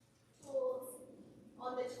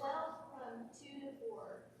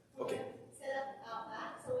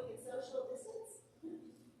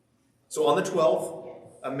So on the 12th,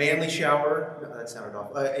 a manly shower, no, that sounded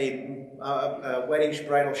awful, a wedding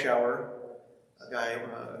bridal shower, a guy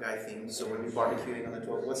themed, so we're going to be barbecuing on the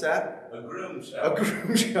 12th. What's that? A groom shower. A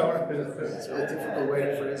groom shower. It's a really difficult way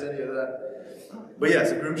to phrase any of that. But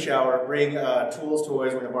yes, a groom shower. Bring tools,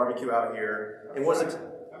 toys. We're going to barbecue out here. It wasn't...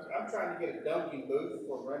 I'm trying to get a dunking booth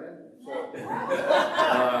for Brennan, so...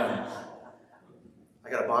 I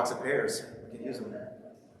got a box of pears. We can use them there.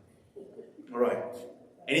 All right.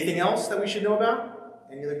 Anything else that we should know about?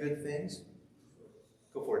 Any other good things?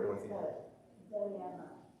 Go for it, Dorothy.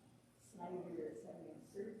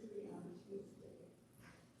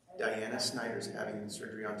 Diana Snyder's having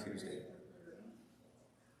surgery on Tuesday.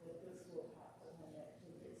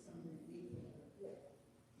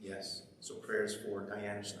 Yes. So prayers for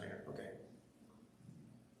Diana Snyder. Okay.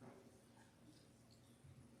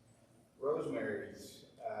 Rosemary's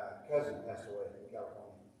cousin passed away in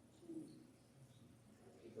California.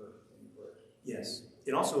 Keep her in prayers. Yes.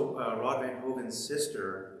 And also, Rod Van Hoven's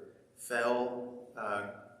sister fell,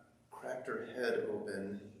 cracked her head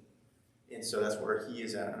open, and so that's where he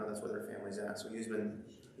is at. I know that's where their family's at. So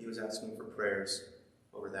he was asking for prayers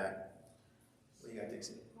over that. What do you got,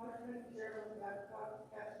 Dixie? My friend Carolyn Babcock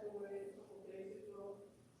passed away a couple days ago.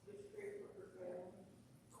 Just pray for her family.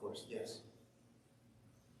 Of course, yes.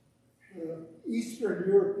 Eastern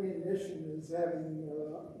European Mission is having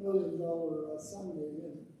a $1 million Sunday,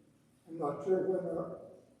 and I'm not sure when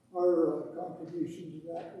our contribution to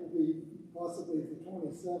that will be, possibly the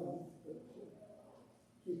 27th, but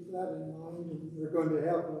keep that in mind. And they're going to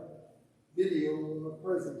have a video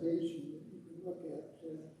presentation that you can look at.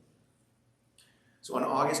 So on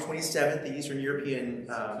August 27th, the Eastern European,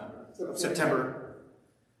 September.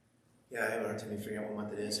 Yeah, I have a hard time figuring out what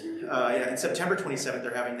month it is. In September 27th,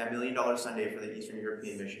 they're having that $1 million Sunday for the Eastern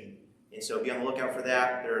European Mission. And so be on the lookout for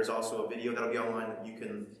that. There is also a video that'll be online that you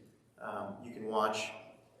can watch.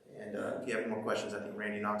 And if you have any more questions, I think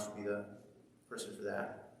Randy Knox will be the person for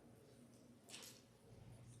that.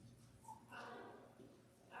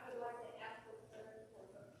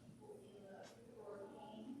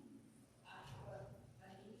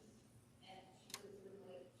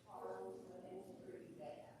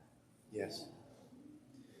 Yes.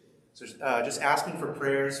 So just asking for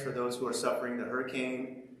prayers for those who are suffering the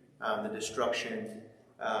hurricane, the destruction.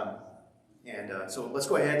 So let's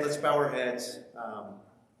go ahead, let's bow our heads,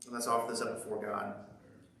 and let's offer this up before God.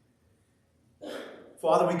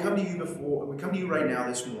 Father, we come to you right now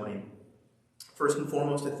this morning, first and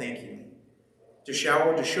foremost to thank you, to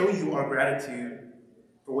show you our gratitude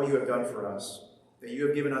for what you have done for us, that you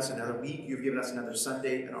have given us another week, you have given us another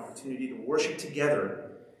Sunday, an opportunity to worship together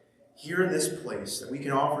here in this place, that we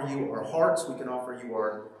can offer you our hearts, we can offer you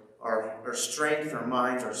our strength, our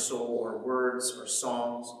minds, our soul, our words, our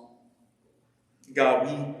songs. God,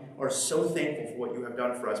 we are so thankful for what you have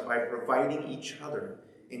done for us by providing each other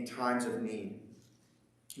in times of need.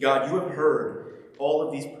 God, you have heard all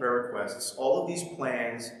of these prayer requests, all of these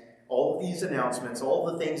plans, all of these announcements, all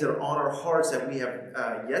of the things that are on our hearts that we have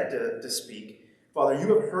yet to speak. Father, you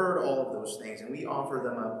have heard all of those things, and we offer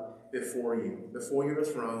them up before you, before your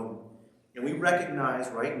throne. And we recognize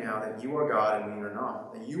right now that you are God and we are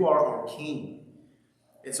not, that you are our King.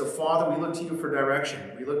 And so, Father, we look to you for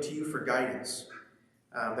direction. We look to you for guidance,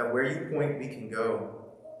 that where you point, we can go.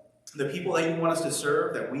 The people that you want us to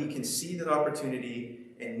serve, that we can see that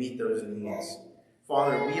opportunity and meet those needs.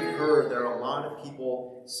 Father, we have heard there are a lot of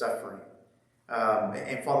people suffering.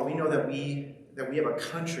 And Father, we know that we have a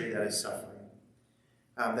country that is suffering.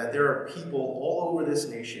 That there are people all over this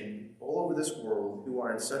nation, all over this world, who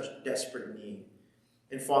are in such desperate need.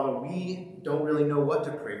 And Father, we don't really know what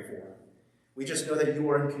to pray for. We just know that you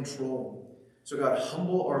are in control. So God,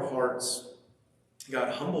 humble our hearts.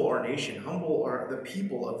 God, humble our nation. Humble the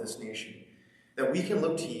people of this nation. That we can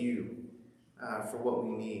look to you for what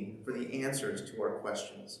we need, for the answers to our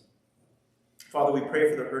questions. Father, we pray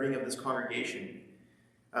for the hurting of this congregation.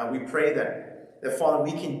 We pray that Father,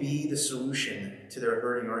 we can be the solution to their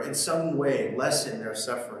hurting, or in some way lessen their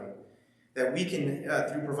suffering. That we can,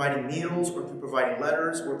 through providing meals, or through providing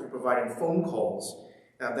letters, or through providing phone calls,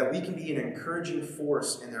 that we can be an encouraging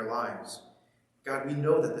force in their lives. God, we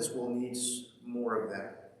know that this world needs more of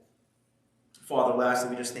that. Father, lastly,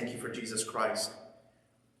 we just thank you for Jesus Christ.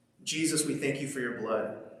 Jesus, we thank you for your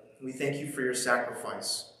blood. We thank you for your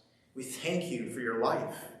sacrifice. We thank you for your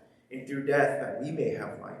life, and through death that we may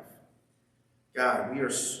have life. God,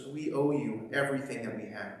 we owe you everything that we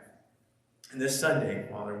have. And this Sunday,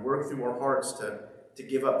 Father, work through our hearts to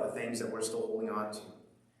give up the things that we're still holding on to.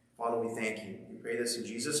 Father, we thank you. We pray this in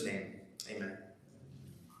Jesus' name. Amen.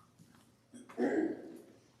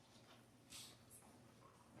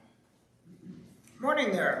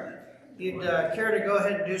 Morning there. If you'd care to go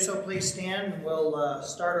ahead and do so, please stand and we'll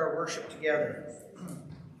start our worship together.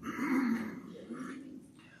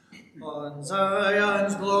 On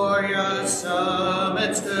Zion's glorious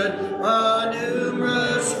summit stood a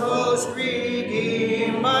numerous host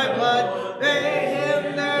redeemed by blood. They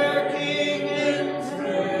hymned their King in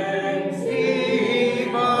praise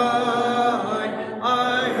divine.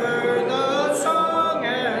 I heard the song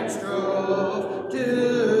and strove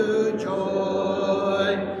to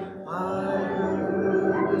join. I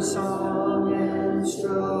heard the song and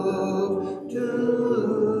strove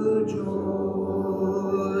to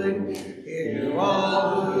join. Hear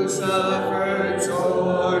all who suffered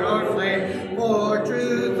sword or flame for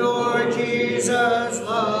truth or Jesus'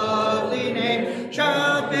 lovely name.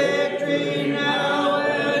 Shout victory now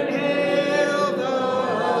and hail the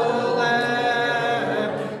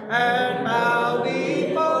Lamb, and bow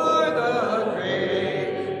before the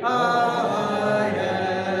great I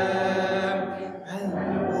am, and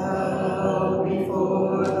bow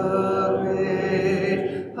before the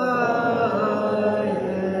great I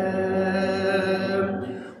am.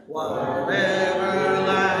 While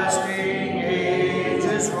everlasting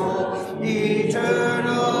ages roll,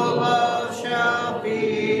 eternal love shall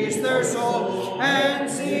feast their soul, and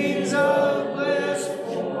scenes of bliss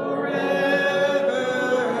forever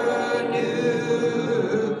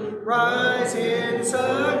new rise in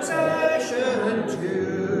succession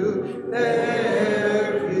to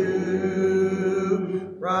their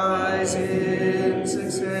view. Rise in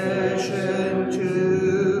succession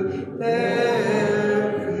to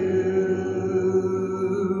their view.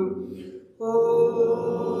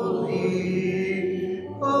 Holy,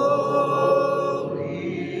 holy,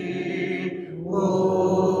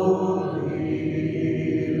 holy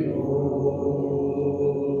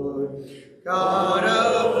Lord, God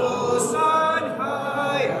of hosts on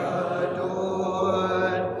high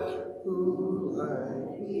adored, who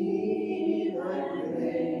like me thy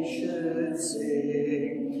praise should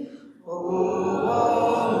sing. O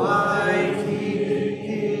Almighty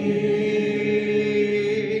King,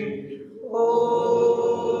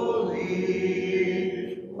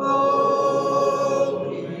 holy,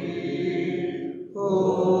 holy,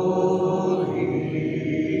 holy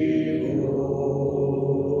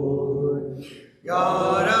Lord,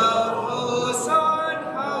 God of hosts on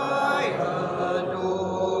high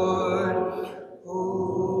adored, holy,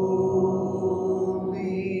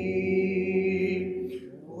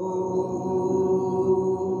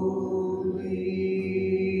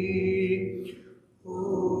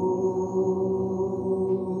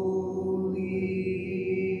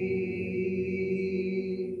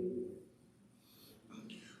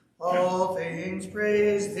 all things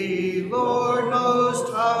praise thee, Lord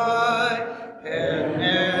Most High, heaven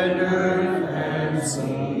and earth and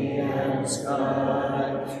sea and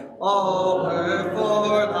sky, all were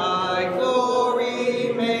for thy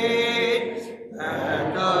glory made,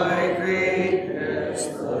 and thy greatness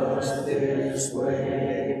thus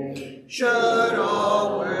displayed. Should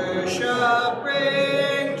all worship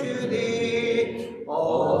bring to thee,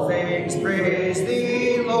 all things praise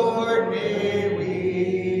thee, Lord, may we.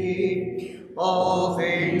 All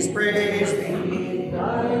things praise thee,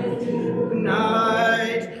 night to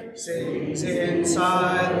night, sings in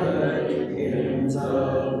silent hymns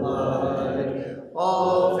of light.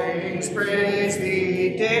 All things praise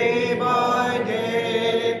thee, day by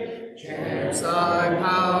day, chants thy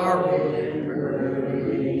power in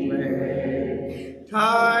early play.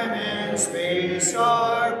 Time and space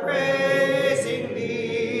are praising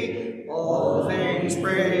thee, all things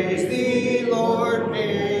praise thee, Lord,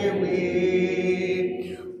 may we.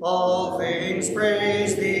 All things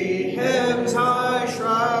praise thee, heaven's high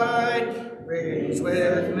shrine, rings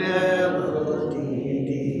with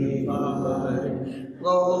melody divine,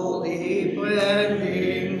 lowly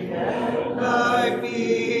blending at thy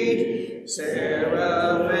feet,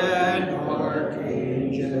 seraph and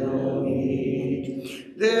archangel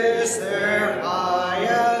meet. This their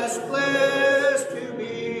highest bliss to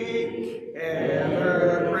be,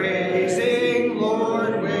 ever praising,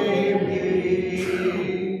 Lord, may we.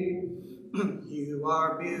 You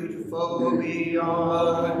are beautiful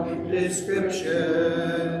beyond description,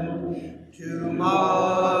 too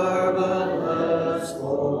marvelous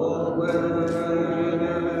for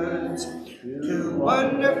words, too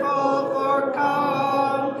wonderful for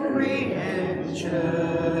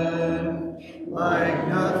comprehension, like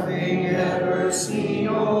nothing ever seen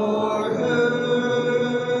or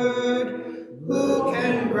heard. Who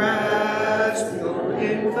can grasp your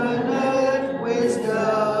infinite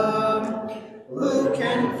wisdom? Who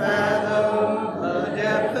can fathom the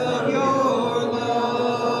depth of your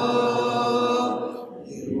love?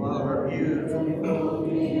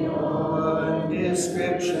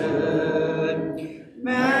 heaven,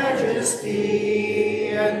 majesty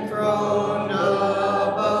enthroned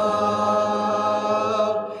above,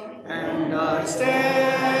 and I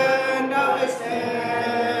stand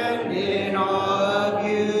in awe of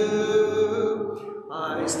you.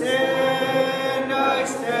 I stand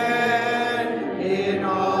in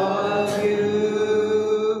awe of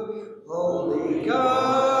you, holy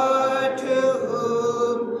God, to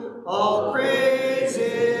whom all praise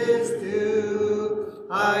is due.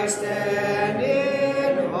 I stand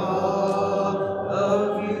in awe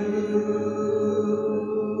of you.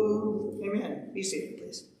 Amen. Be seated,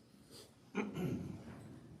 please.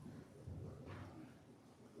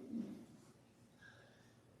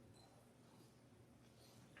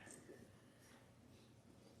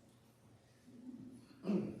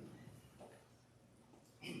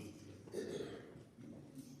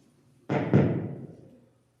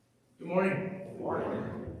 Good morning.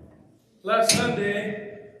 Last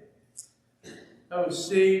Sunday, I was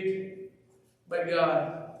saved by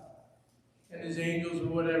God and His angels or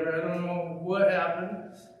whatever. I don't know what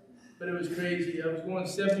happened, but it was crazy. I was going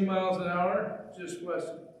 70 miles an hour just west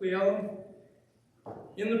of Cle Elum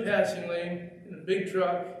in the passing lane in a big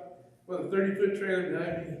truck with a 30-foot trailer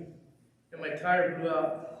behind me, and my tire blew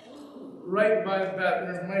out right by the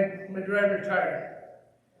my driver tire.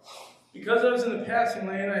 Because I was in the passing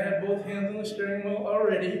lane, I had both hands on the steering wheel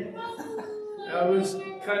already. I was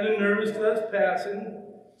kind of nervous because I was passing.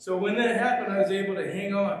 So when that happened, I was able to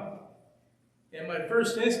hang on. And my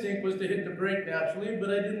first instinct was to hit the brake naturally, but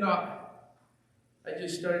I did not. I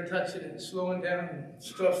just started touching it, slowing down, and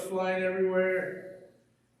stuff flying everywhere.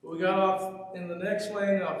 We got off in the next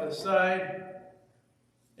lane, off the side.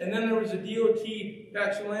 And then there was a DOT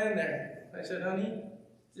patch of land there. I said, honey,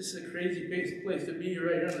 this is a crazy place to be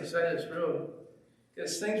right here on the side of this road.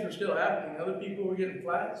 Because things were still happening. Other people were getting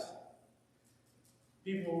flats.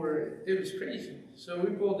 It was crazy. So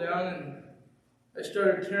we pulled down and I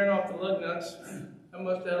started tearing off the lug nuts. I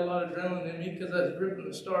must have had a lot of adrenaline in me because I was ripping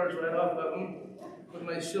the stars right off of them with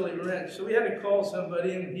my silly wrench. So we had to call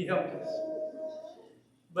somebody and he helped us.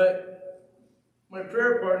 But my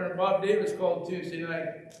prayer partner, Bob Davis, called Tuesday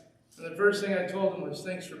night. And the first thing I told him was,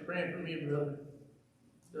 thanks for praying for me, brother.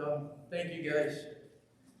 So, thank you guys.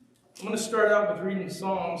 I'm going to start out with reading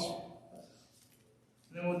Psalms,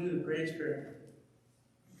 and then we'll do the praise prayer.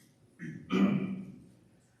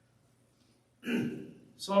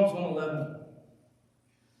 Psalms 111.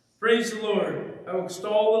 Praise the Lord. I will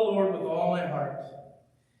extol the Lord with all my heart.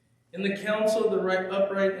 In the council of the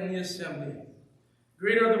upright in the assembly.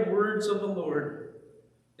 Great are the words of the Lord.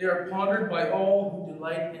 They are pondered by all who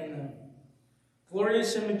delight in them.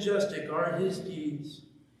 Glorious and majestic are his deeds,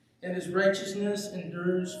 and his righteousness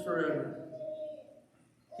endures forever.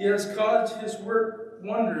 He has caused his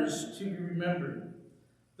wonders to be remembered.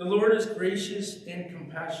 The Lord is gracious and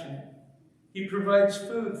compassionate. He provides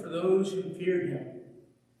food for those who fear him.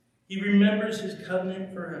 He remembers his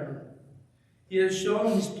covenant forever. He has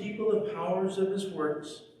shown his people the powers of his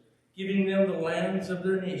works, giving them the lands of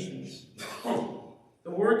their nations.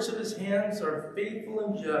 The works of his hands are faithful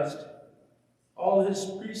and just. All his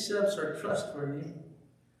precepts are trustworthy.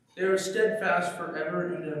 They are steadfast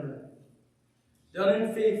forever and ever. Done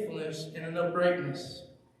in faithfulness and in uprightness,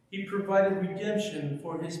 he provided redemption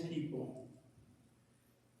for his people.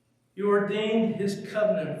 He ordained his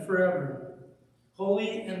covenant forever.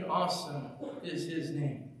 Holy and awesome is his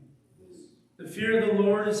name. The fear of the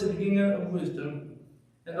Lord is the beginning of wisdom,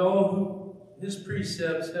 and all who his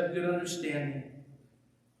precepts have good understanding.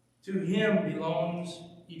 To him belongs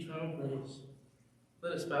eternal praise.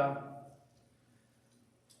 Let us bow.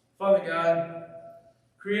 Father God,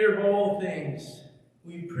 creator of all things,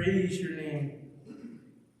 we praise your name.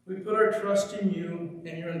 We put our trust in you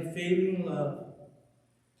and your unfailing love.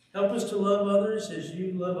 Help us to love others as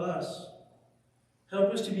you love us.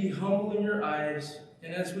 Help us to be humble in your eyes,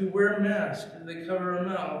 and as we wear masks that cover our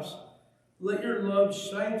mouths, let your love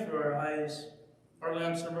shine through our eyes, our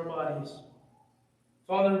lamps of our bodies.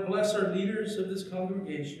 Father, bless our leaders of this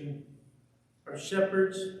congregation, our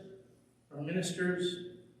shepherds, our ministers,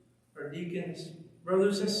 our deacons,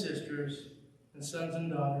 brothers and sisters, and sons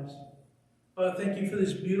and daughters. Father, thank you for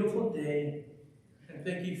this beautiful day, and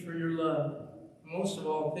thank you for your love. Most of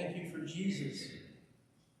all, thank you for Jesus,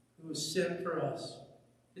 who was sent for us.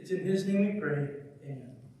 It's in his name we pray.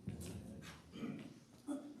 Amen.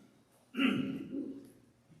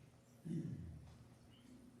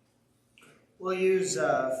 We'll use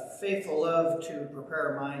faithful love to prepare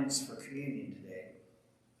our minds for communion today.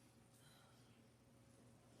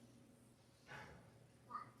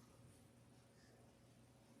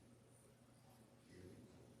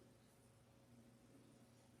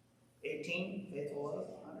 18, Faithful Love,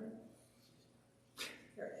 100.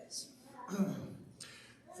 There it is.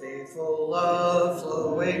 Faithful love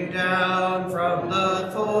flowing down from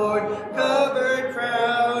the thorn-covered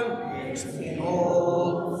crown makes me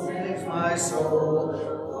whole, makes my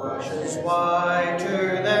soul washes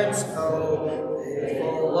whiter than snow.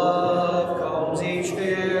 Faithful love calms each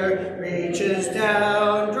fear, reaches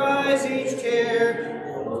down, dries each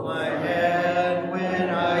tear, holds my hand when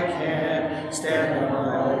I can't stand on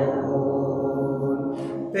my own.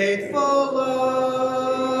 Faithful love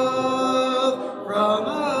from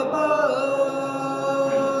above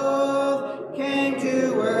came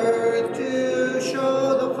to earth to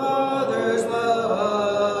show the Father's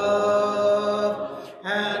love,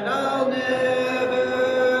 and I'll never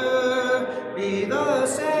be the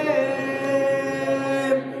same,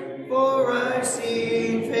 for I've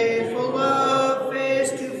seen faithful love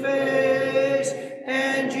face to face,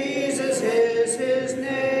 and Jesus is his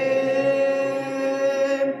name.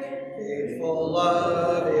 Faithful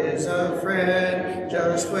love is a friend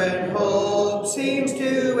just when hope seems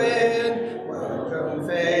to end. Welcome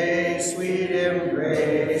face, sweet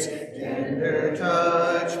embrace, tender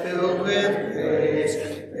touch filled with grace.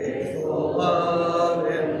 Faithful love,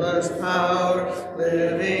 endless power,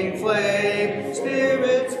 living flame,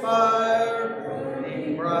 Spirit's fire,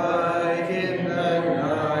 burning bright in the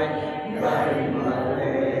night, guiding my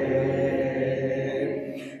way.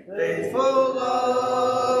 Faithful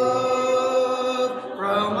love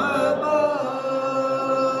from above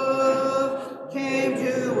came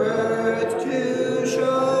to earth to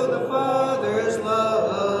show the Father's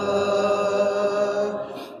love,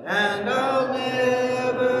 and I'll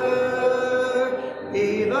never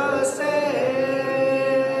be the same,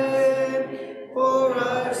 for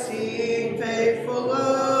I've seen faithful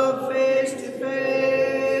love face to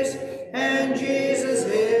face, and Jesus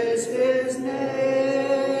is his name.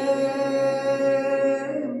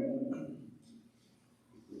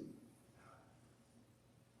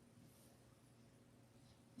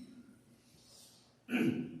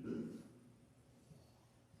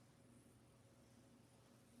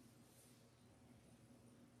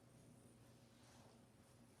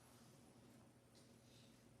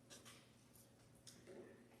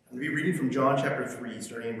 I'm going to be reading from John chapter 3,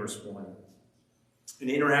 starting in verse 1. An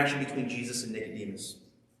interaction between Jesus and Nicodemus.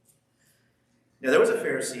 Now there was a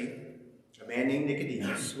Pharisee, a man named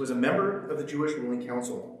Nicodemus, who was a member of the Jewish ruling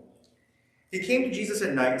council. He came to Jesus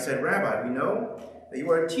at night and said, "Rabbi, we know that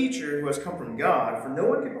you are a teacher who has come from God, for no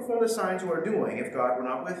one can perform the signs you are doing if God were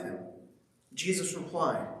not with him." Jesus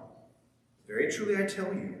replied, "Very truly I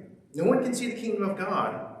tell you, no one can see the kingdom of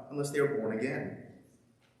God unless they are born again."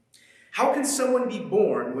 "How can someone be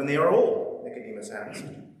born when they are old?" Nicodemus asked.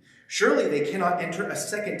 "Surely they cannot enter a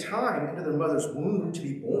second time into their mother's womb to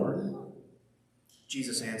be born."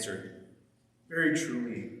 Jesus answered, very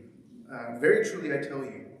truly I tell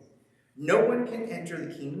you, no one can enter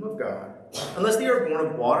the kingdom of God unless they are born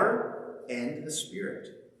of water and the Spirit.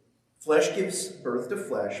 Flesh gives birth to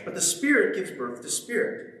flesh, but the Spirit gives birth to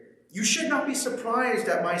spirit. You should not be surprised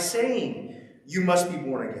at my saying, 'You must be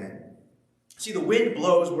born again.' See, the wind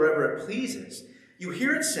blows wherever it pleases. You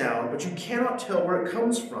hear its sound, but you cannot tell where it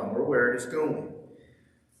comes from or where it is going.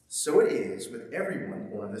 So it is with everyone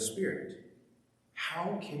born of the Spirit."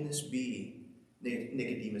 "How can this be?"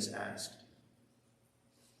 Nicodemus asked.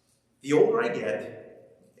 The older I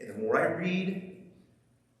get, and the more I read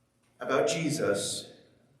about Jesus,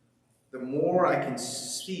 the more I can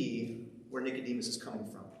see where Nicodemus is coming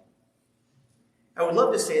from. I would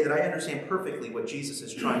love to say that I understand perfectly what Jesus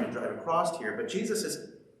is trying to drive across here, but Jesus is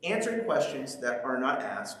answering questions that are not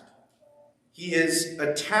asked. He is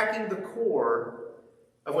attacking the core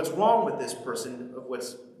of what's wrong with this person, of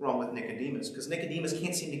what's wrong with Nicodemus, because Nicodemus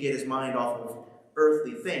can't seem to get his mind off of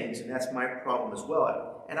earthly things, and that's my problem as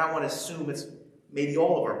well. And I want to assume it's maybe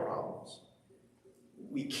all of our problems.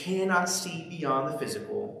 We cannot see beyond the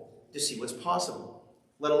physical to see what's possible,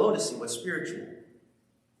 let alone to see what's spiritual.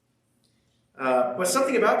 But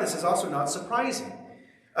something about this is also not surprising.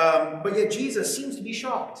 But yet Jesus seems to be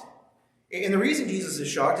shocked. And the reason Jesus is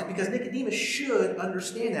shocked is because Nicodemus should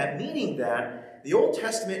understand that, meaning that the Old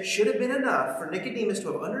Testament should have been enough for Nicodemus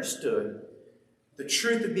to have understood the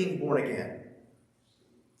truth of being born again.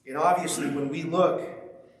 And obviously, when we look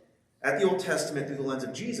at the Old Testament through the lens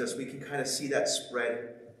of Jesus, we can kind of see that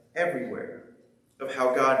spread everywhere of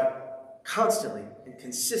how God constantly and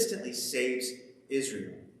consistently saves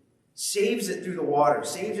Israel. Saves it through the water,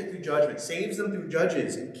 saves it through judgment, saves them through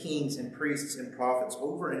judges and kings and priests and prophets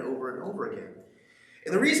over and over and over again.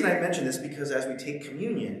 And the reason I mention this because as we take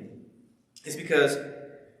communion is because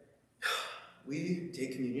we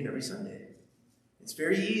take communion every Sunday. It's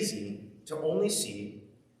very easy to only see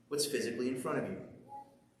what's physically in front of you.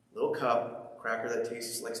 Little cup, cracker that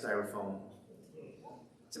tastes like styrofoam.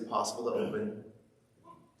 It's impossible to open.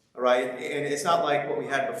 All right? And it's not like what we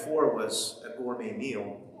had before was a gourmet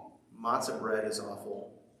meal. Matzah bread is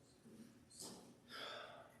awful.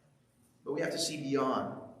 But we have to see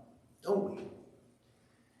beyond, don't we?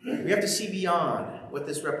 We have to see beyond what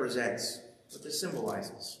this represents, what this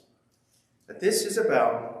symbolizes. That this is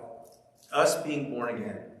about us being born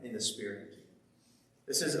again in the Spirit.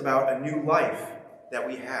 This is about a new life that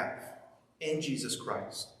we have in Jesus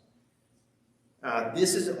Christ.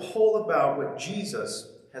 This is all about what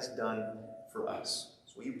Jesus has done for us.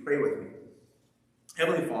 So will you pray with me?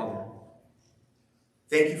 Heavenly Father,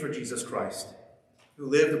 thank you for Jesus Christ, who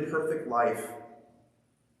lived a perfect life,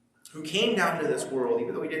 who came down to this world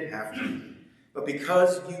even though he didn't have to. But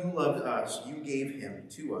because you loved us, you gave him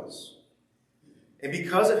to us. And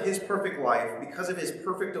because of his perfect life, because of his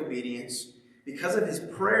perfect obedience, because of his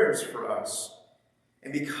prayers for us,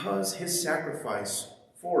 and because his sacrifice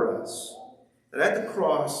for us, that at the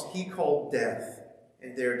cross he called death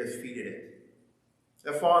and there defeated it.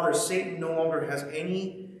 That, Father, Satan no longer has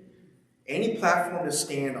any platform to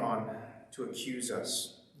stand on to accuse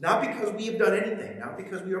us. Not because we have done anything, not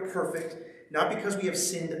because we are perfect, not because we have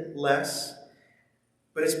sinned less,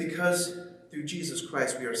 but it's because through Jesus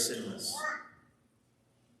Christ we are sinless.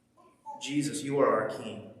 Jesus, you are our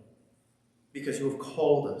King, because you have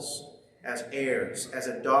called us as heirs, as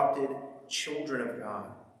adopted children of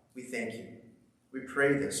God. We thank you. We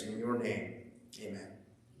pray this in your name. Amen.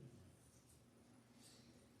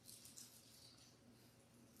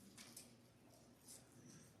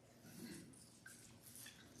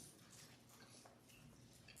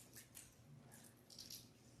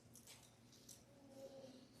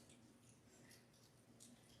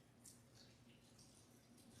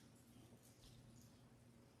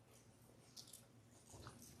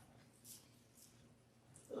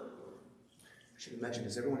 I should have mentioned,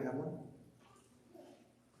 does everyone have one?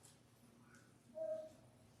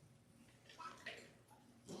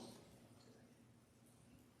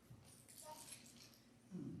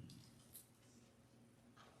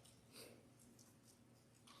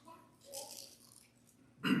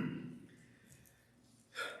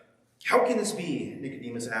 How can this be?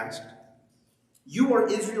 Nicodemus asked. You are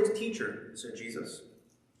Israel's teacher, said Jesus,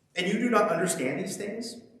 and you do not understand these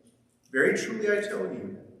things? Very truly I tell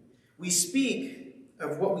you, we speak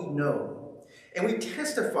of what we know, and we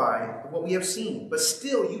testify of what we have seen, but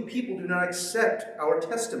still you people do not accept our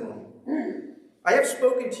testimony. I have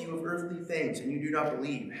spoken to you of earthly things, and you do not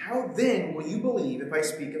believe. How then will you believe if I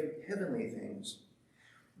speak of heavenly things?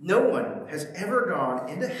 No one has ever gone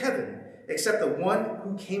into heaven except the one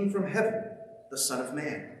who came from heaven, the Son of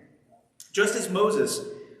Man. Just as Moses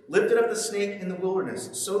lifted up the snake in the wilderness,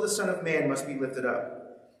 so the Son of Man must be lifted up,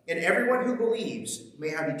 and everyone who believes may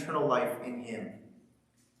have eternal life in him.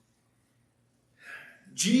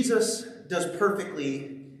 Jesus does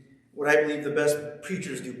perfectly what I believe the best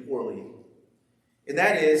preachers do poorly. And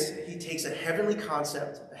that is, he takes a heavenly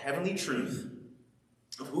concept, a heavenly truth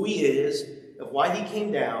of who he is, of why he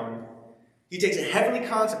came down. He takes a heavenly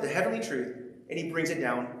concept, a heavenly truth, and he brings it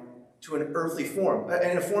down to an earthly form,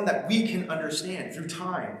 and a form that we can understand through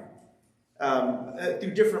time,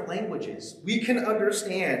 through different languages. We can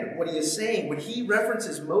understand what he is saying. When he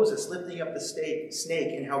references Moses lifting up the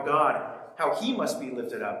snake and how he must be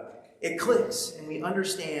lifted up, it clicks, and we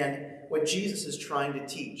understand what Jesus is trying to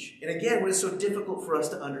teach. And again, what is so difficult for us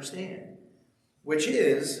to understand, which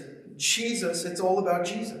is Jesus, it's all about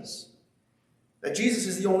Jesus. That Jesus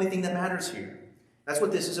is the only thing that matters here. That's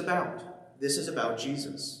what this is about. This is about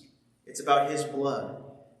Jesus. It's about his blood.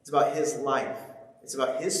 It's about his life. It's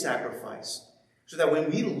about his sacrifice. So that when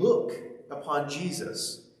we look upon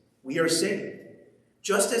Jesus, we are saved.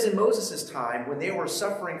 Just as in Moses' time, when they were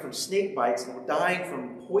suffering from snake bites and were dying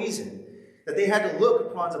from poison, that they had to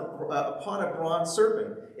look upon a bronze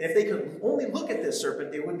serpent. And if they could only look at this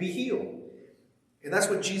serpent, they would be healed. And that's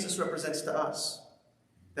what Jesus represents to us.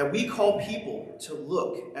 That we call people to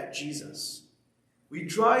look at Jesus. We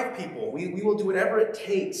drive people. We will do whatever it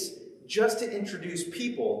takes just to introduce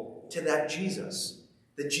people to that Jesus.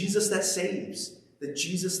 The Jesus that saves. The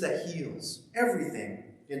Jesus that heals. Everything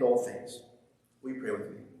and all things. Will you pray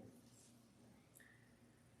with me?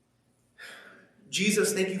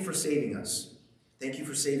 Jesus, thank you for saving us. Thank you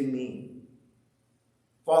for saving me.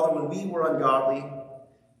 Father, when we were ungodly,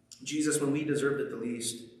 Jesus, when we deserved it the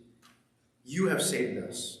least, you have saved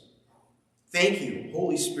us. Thank you,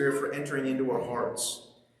 Holy Spirit, for entering into our hearts,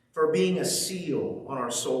 for being a seal on our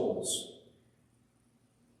souls.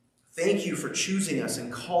 Thank you for choosing us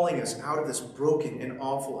and calling us out of this broken and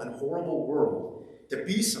awful and horrible world to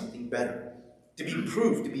be something better, to be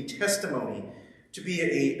proof, to be testimony, to be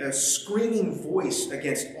a screaming voice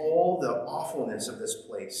against all the awfulness of this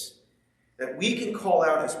place. That we can call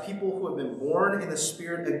out as people who have been born in the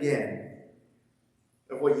Spirit again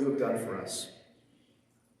of what you have done for us.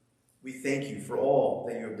 We thank you for all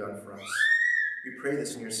that you have done for us. We pray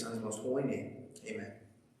this in your Son's most holy name. Amen.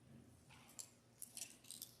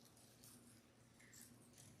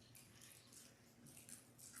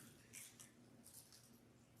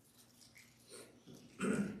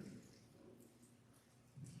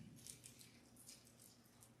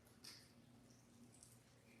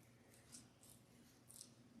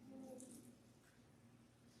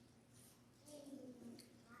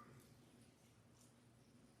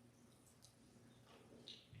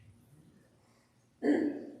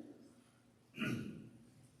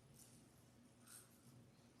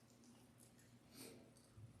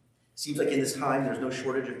 Seems like in this time there's no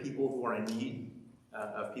shortage of people who are in need,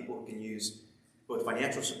 of people who can use both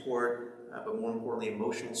financial support, but more importantly,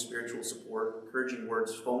 emotional, spiritual support, encouraging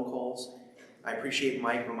words, phone calls. I appreciate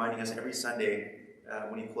Mike reminding us every Sunday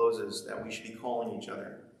when he closes that we should be calling each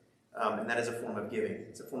other. And that is a form of giving.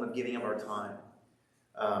 It's a form of giving of our time.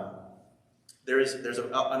 There's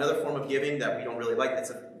another form of giving that we don't really like. That's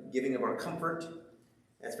a giving of our comfort.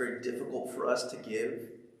 That's very difficult for us to give.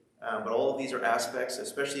 But all of these are aspects,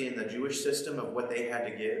 especially in the Jewish system, of what they had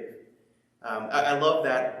to give. I love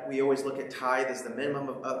that we always look at tithe as the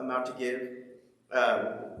minimum amount to give.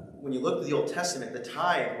 When you look at the Old Testament, the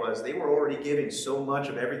tithe was, they were already giving so much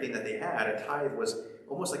of everything that they had. A tithe was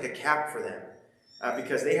almost like a cap for them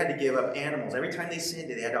because they had to give up animals. Every time they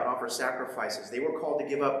sinned, they had to offer sacrifices. They were called to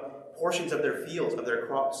give up portions of their fields, of their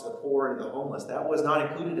crops, to the poor and the homeless. That was not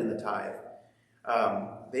included in the tithe.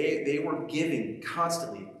 They were giving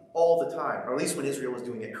constantly, all the time, or at least when Israel was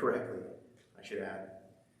doing it correctly, I should add.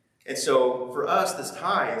 And so for us, this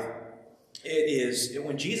tithe, it is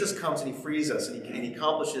when Jesus comes and he frees us and he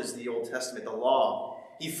accomplishes the Old Testament, the law,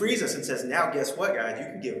 he frees us and says, now guess what, guys? You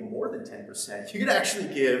can give more than 10%. You can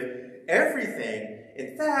actually give everything.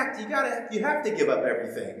 In fact, you have to give up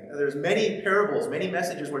everything. There's many parables, many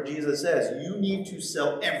messages where Jesus says, you need to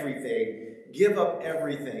sell everything, give up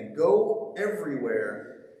everything, go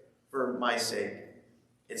everywhere for my sake.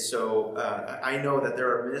 And so I know that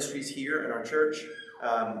there are ministries here in our church.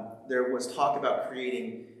 There was talk about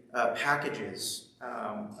creating packages,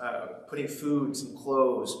 putting food, some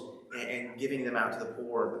clothes, and giving them out to the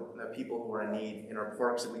poor, the people who are in need in our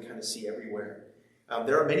parks that we kind of see everywhere.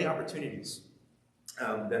 There are many opportunities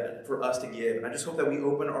for us to give. And I just hope that we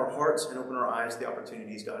open our hearts and open our eyes to the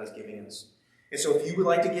opportunities God is giving us. And so if you would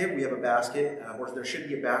like to give, we have a basket, or there should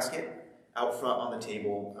be a basket out front on the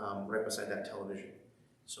table right beside that television.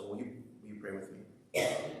 So will you pray with me?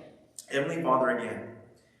 Heavenly Father, again,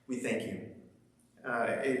 we thank you.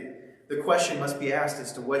 The question must be asked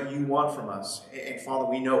as to what you want from us. And Father,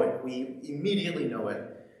 we know it. We immediately know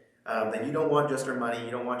it. That you don't want just our money.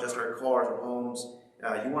 You don't want just our cars or homes.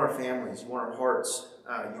 You want our families. You want our hearts.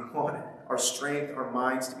 You want our strength, our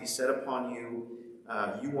minds to be set upon you.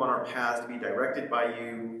 You want our paths to be directed by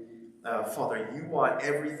you. Father, you want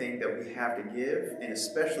everything that we have to give, and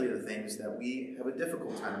especially the things that we have a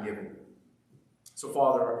difficult time giving. So,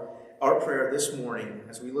 Father, our prayer this morning,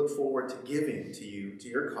 as we look forward to giving to you, to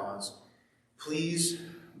your cause, please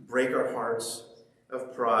break our hearts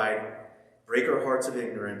of pride, break our hearts of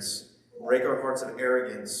ignorance, break our hearts of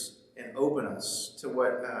arrogance, and open us to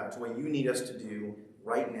what you need us to do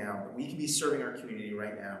right now, that we can be serving our community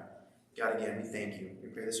right now. God, again, we thank you. We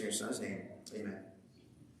pray this in your Son's name. Amen.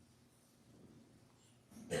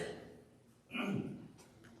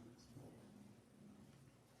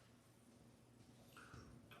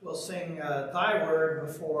 We'll sing Thy Word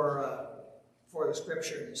before the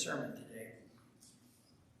scripture and the sermon today.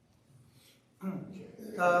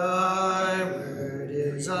 Thy word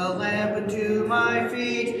is a lamp unto my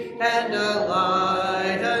feet and a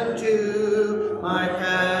light unto my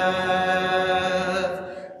path.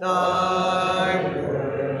 Thy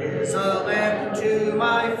word is a lamp unto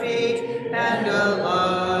my feet and a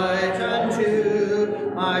light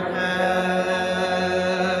unto my path.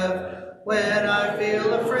 When I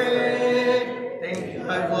feel afraid, think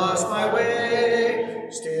I've lost my way,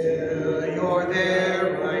 still you're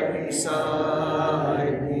there right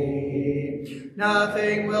beside me.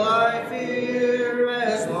 Nothing will I fear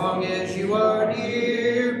as long as you are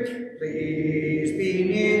near. Please be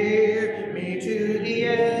near.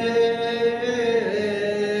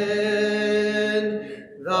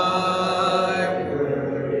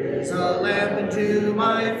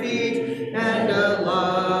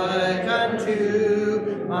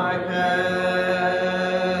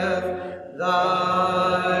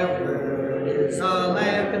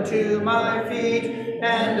 unto my feet,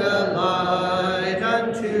 and a light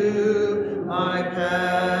unto my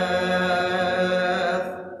path.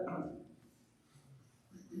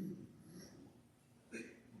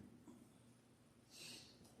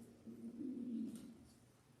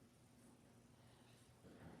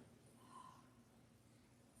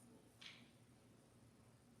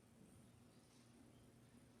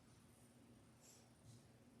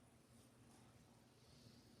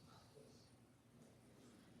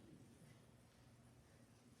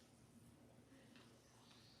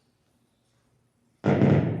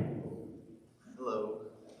 Hello.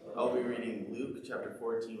 I'll be reading Luke chapter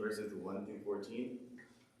 14, verses 1 through 14.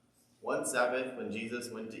 One Sabbath, when Jesus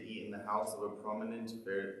went to eat in the house of a prominent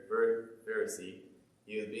Pharisee,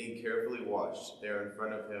 he was being carefully watched. There in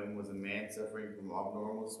front of him was a man suffering from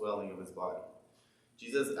abnormal swelling of his body.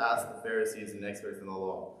 Jesus asked the Pharisees and experts in the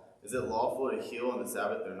law, "Is it lawful to heal on the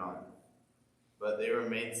Sabbath or not?" But they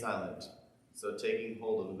remained silent. So taking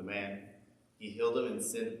hold of the man, he healed him and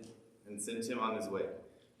sent him on his way.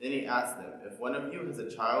 Then he asked them, "If one of you has a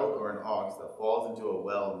child or an ox that falls into a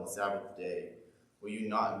well on the Sabbath day, will you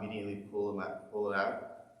not immediately pull it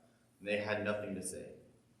out?" And they had nothing to say.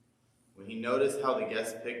 When he noticed how the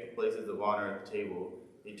guests picked the places of honor at the table,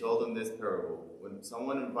 he told them this parable. When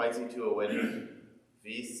someone invites you to a wedding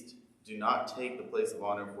feast, do not take the place of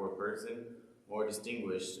honor for a person more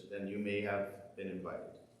distinguished than you may have been invited.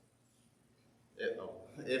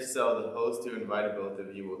 If so, the host who invited both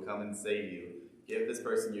of you will come and say to you, "Give this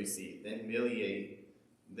person your seat." Then humiliated,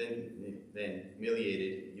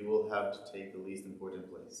 you will have to take the least important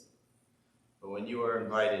place. But when you are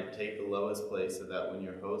invited, take the lowest place, so that when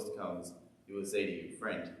your host comes, he will say to you,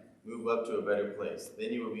 "Friend, move up to a better place."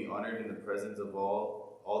 Then you will be honored in the presence of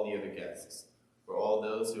all the other guests. For all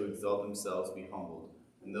those who exalt themselves will be humbled,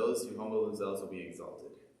 and those who humble themselves will be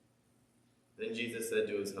exalted. Then Jesus said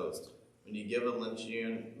to his host, "When you give a lunch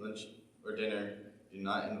or dinner, do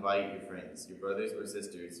not invite your friends, your brothers or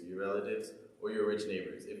sisters, your relatives, or your rich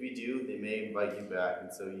neighbors. If you do, they may invite you back,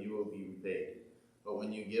 and so you will be repaid. But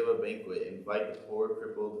when you give a banquet, invite the poor,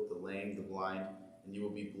 crippled, the lame, the blind, and you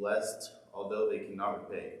will be blessed, although they cannot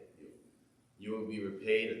repay you. You will be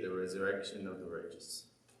repaid at the resurrection of the righteous."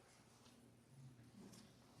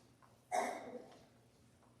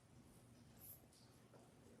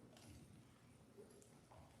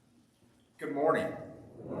 Good morning.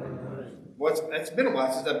 Well, it's been a while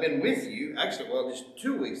since I've been with you. Actually, well, just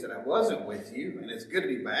 2 weeks that I wasn't with you, and it's good to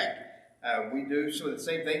be back. We do some of the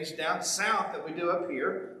same things down south that we do up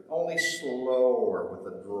here, only slower with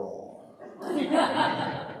a drawl.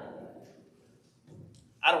 I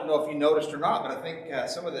don't know if you noticed or not, but I think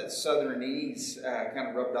some of that southernese kind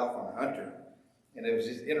of rubbed off on Hunter. And it was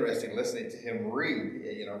just interesting listening to him read,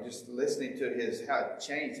 just listening to how it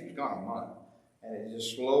changed. He was gone a month. And it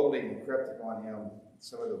just slowly crept upon him,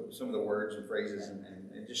 some of the words and phrases,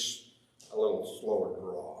 and just a little slower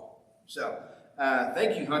draw. So,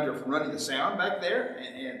 thank you, Hunter, for running the sound back there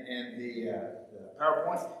and the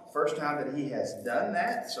PowerPoint. First time that he has done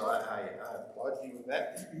that, so I applaud you with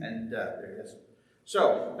that. And there it is.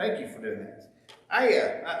 So, thank you for doing that. I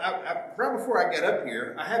right before I got up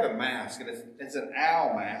here, I have a mask, and it's an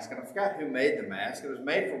owl mask, and I forgot who made the mask. It was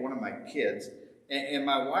made for one of my kids. And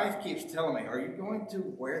my wife keeps telling me, "Are you going to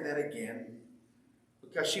wear that again?"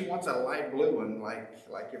 Because she wants a light blue one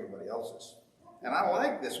like everybody else's. And I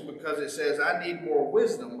like this one because it says, "I need more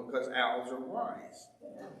wisdom because owls are wise."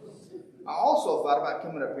 I also thought about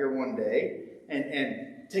coming up here one day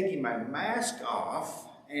and taking my mask off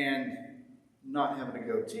and not having a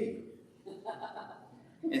goatee.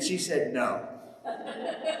 And she said, "No."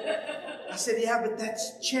 I said, "Yeah, but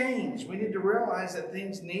that's change. We need to realize that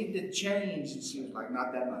things need to change." And she was like,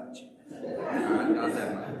 "Not that much." Not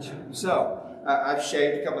that much. So I've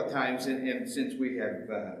shaved a couple of times since we have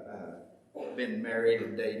been married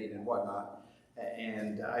and dating and whatnot.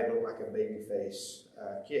 And I look like a baby face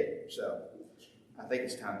kid. So I think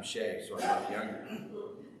it's time to shave so I look younger.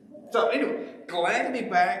 So anyway, glad to be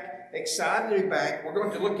back. Excited to be back. We're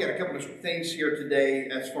going to look at a couple of things here today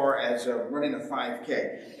as far as running a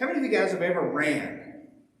 5K. How many of you guys have ever ran?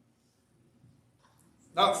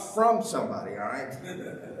 Not from somebody, all right?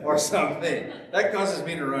 Or something. That causes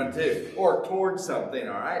me to run too. Or towards something,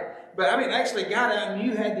 all right? But I mean, actually got out and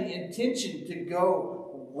you had the intention to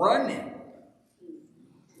go running.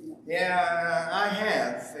 Yeah, I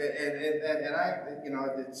have. And I,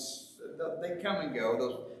 they come and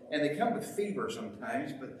go. And they come with fever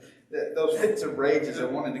sometimes, but those fits of rage as I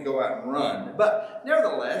wanted to go out and run. But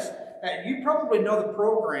nevertheless, you probably know the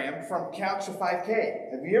program from Couch to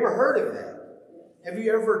 5K. Have you ever heard of that? Have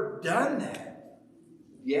you ever done that?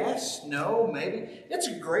 Yes, no, maybe. It's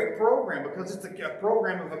a great program because it's a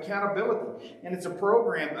program of accountability. And it's a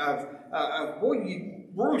program of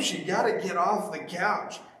Bruce, you got to get off the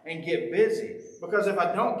couch and get busy. Because if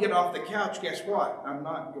I don't get off the couch, guess what? I'm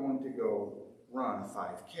not going to go run a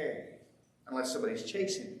 5K unless somebody's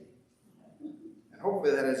chasing me. And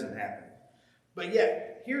hopefully that doesn't happen. But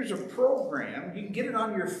yet, here's a program. You can get it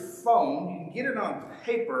on your phone. You can get it on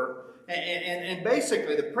paper. And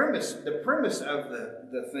basically, the premise of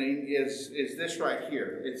the thing is this right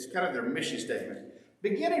here. It's kind of their mission statement.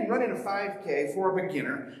 Beginning running a 5K for a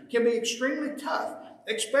beginner can be extremely tough,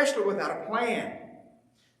 especially without a plan.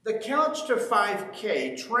 The Couch to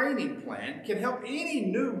 5K training plan can help any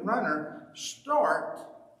new runner start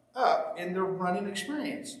up in their running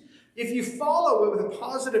experience. If you follow it with a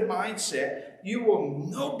positive mindset, you will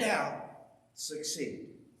no doubt succeed.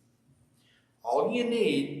 All you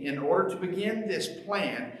need in order to begin this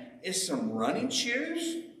plan is some running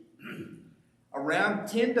shoes, around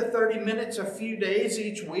 10 to 30 minutes a few days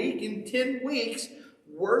each week, and 10 weeks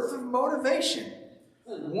worth of motivation.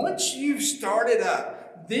 Once you've started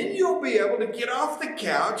up, then you'll be able to get off the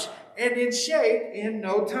couch and in shape in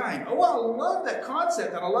no time. Oh, I love that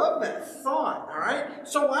concept and I love that thought, all right?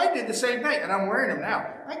 So I did the same thing, and I'm wearing them now.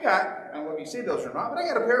 I don't know if you see those or not, but I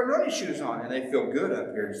got a pair of running shoes on, and they feel good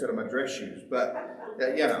up here instead of my dress shoes. But,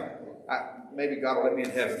 maybe God will let me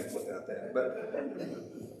in heaven without that. But,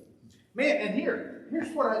 man, and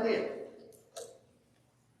here's what I did.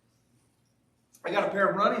 I got a pair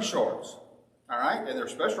of running shorts, all right? And they're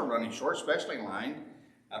special running shorts, specially lined.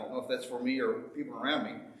 I don't know if that's for me or people around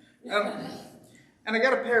me. And I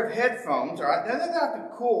got a pair of headphones, all right? They're not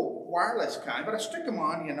the cool wireless kind, but I stick them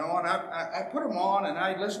on, and I put them on, and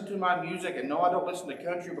I listen to my music. And no, I don't listen to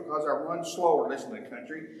country because I run slower listening to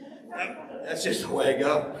country. That's just the way I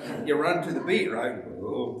go. You run to the beat, right?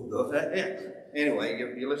 Anyway,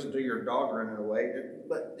 you listen to your dog running away,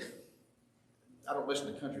 but I don't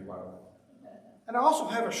listen to country while I run. And I also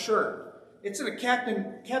have a shirt. It's in a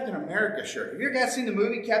Captain America shirt. Have you guys seen the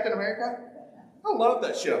movie Captain America? I love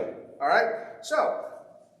that show, all right? So,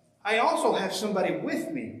 I also have somebody with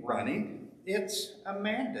me running. It's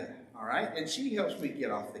Amanda, all right? And she helps me get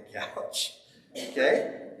off the couch,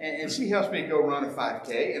 okay? And she helps me go run a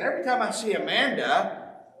 5K. And every time I see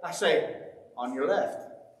Amanda, I say, on your left.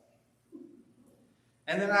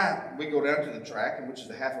 And then we go down to the track, which is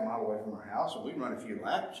a half a mile away from our house, and we run a few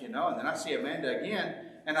laps, and then I see Amanda again,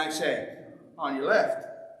 and I say, on your left.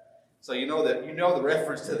 So you know the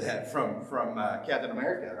reference to that from Captain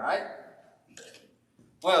America, right?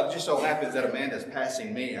 Well, it just so happens that Amanda's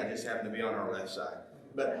passing me. I just happen to be on her left side.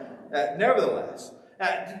 But nevertheless,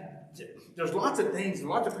 there's lots of things,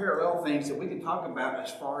 lots of parallel things that we can talk about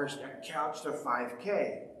as far as a Couch to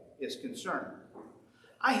 5K is concerned.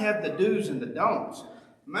 I have the do's and the don'ts.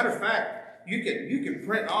 Matter of fact, you can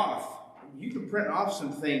print off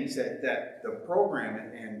some things that the program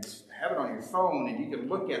and have it on your phone, and you can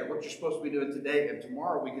look at it, what you're supposed to be doing today, and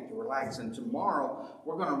tomorrow we get to relax, and tomorrow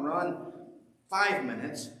we're going to run 5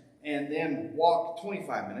 minutes and then walk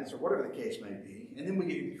 25 minutes, or whatever the case may be, and then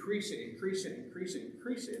we increase it,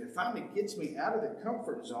 and it finally gets me out of the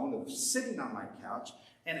comfort zone of sitting on my couch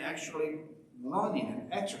and actually running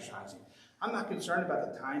and exercising. I'm not concerned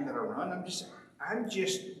about the time that I run. I'm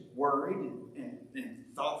just worried and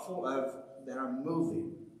thoughtful of that I'm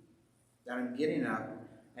moving, that I'm getting up,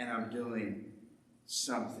 and I'm doing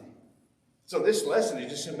something. So this lesson is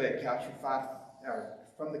just simply a couch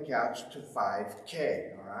from the couch to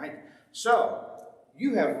 5K, all right? So,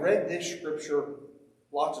 you have read this scripture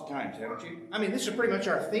lots of times, haven't you? I mean, this is pretty much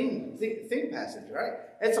our theme passage, right?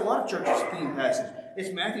 It's a lot of churches' theme passage. It's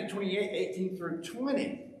Matthew 28, 18 through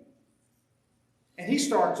 20. And he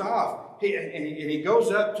starts off, he comes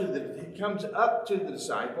up to the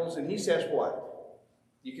disciples, and he says what?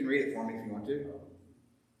 You can read it for me if you want to.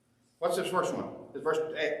 What's this first one? The verse,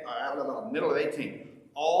 middle of 18.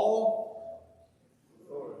 All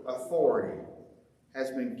authority has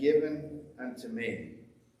been given unto me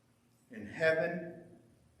in heaven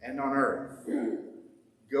and on earth.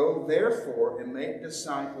 Go therefore and make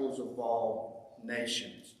disciples of all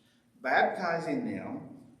nations, baptizing them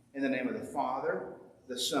in the name of the Father,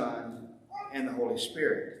 the Son, and the Holy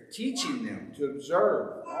Spirit, teaching them to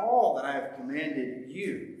observe all that I have commanded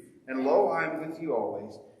you. And lo, I am with you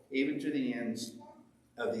always, even to the ends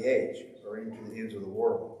of the age, or even to the ends of the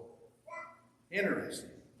world. Interesting.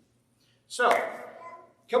 So,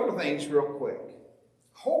 a couple of things real quick.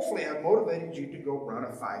 Hopefully I've motivated you to go run a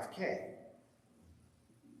 5K.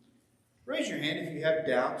 Raise your hand if you have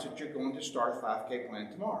doubts that you're going to start a 5K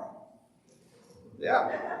plan tomorrow.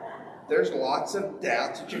 Yeah. There's lots of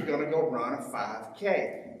doubts that you're going to go run a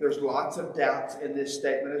 5K. There's lots of doubts in this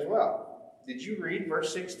statement as well. Did you read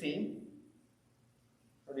verse 16?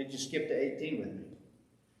 Or did you skip to 18 with me?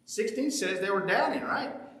 16 says they were doubting,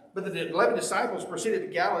 right? But the 11 disciples proceeded to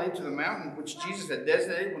Galilee to the mountain which Jesus had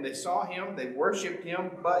designated. When they saw him, they worshipped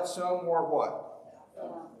him, but some were what?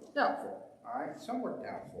 Doubtful. All right, some were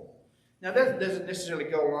doubtful. Now that doesn't necessarily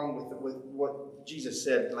go along with what Jesus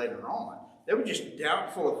said later on. They were just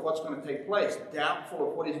doubtful of what's going to take place, doubtful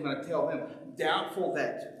of what he's going to tell them, doubtful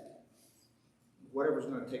that whatever's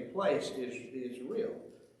going to take place is real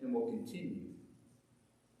and will continue.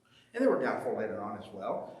 And they were doubtful later on as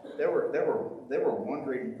well. They were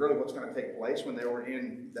wondering really what's going to take place when they were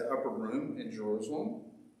in the upper room in Jerusalem,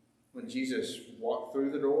 when Jesus walked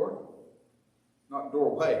through the door. Not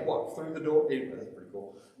doorway, walked through the door. Anyway, that's pretty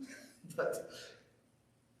cool.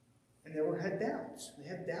 And they had doubts. They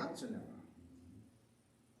had doubts in them.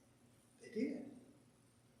 They did.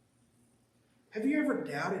 Have you ever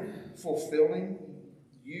doubted fulfilling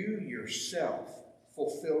you yourself,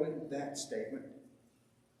 fulfilling that statement?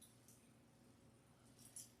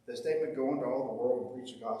 The statement, go into all the world and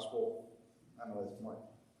preach the gospel. I know that's Mark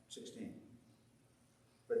 16.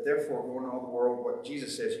 But therefore, go into all the world, what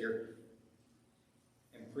Jesus says here,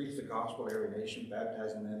 and preach the gospel to every nation,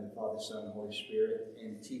 baptizing them in the Father, Son, and Holy Spirit,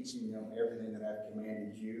 and teaching them everything that I've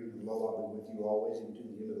commanded you. And lo, I'll be with you always, even to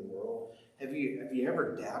the end of the world. Have you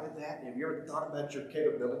ever doubted that? Have you ever thought about your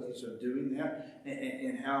capabilities of doing that?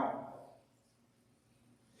 And how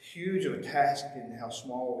huge of a task and how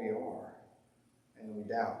small we are. And we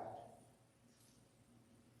doubt.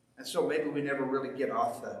 And so maybe we never really get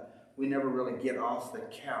off the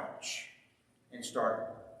couch and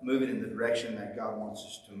start moving in the direction that God wants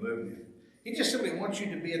us to move in. He just simply wants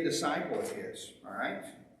you to be a disciple of his, all right?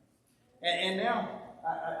 And now,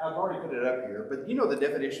 I've already put it up here, but you know the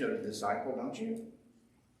definition of a disciple, don't you?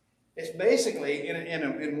 It's basically,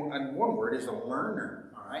 in one word, is a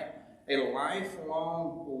learner, all right? A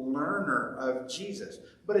lifelong learner of Jesus.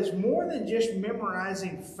 But it's more than just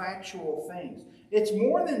memorizing factual things. It's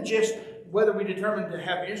more than just whether we determine to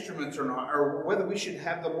have instruments or not, or whether we should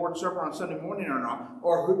have the Lord's Supper on Sunday morning or not,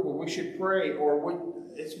 or who we should pray,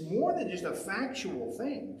 it's more than just a factual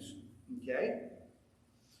things, okay?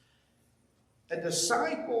 A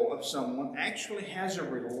disciple of someone actually has a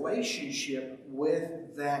relationship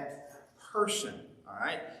with that person, all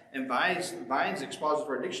right? And Vine's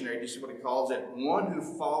Expository Dictionary, this is what he calls it, one who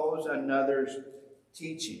follows another's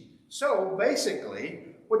teaching. So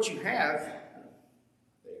basically, what you have,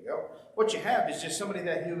 there you go, what you have is just somebody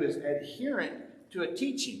who is adherent to a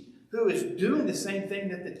teaching, who is doing the same thing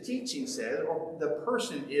that the teaching says, or the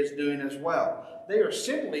person is doing as well. They are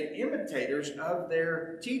simply imitators of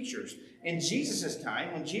their teachers. In Jesus'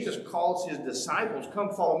 time, when Jesus calls his disciples,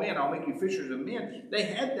 come follow me and I'll make you fishers of men, they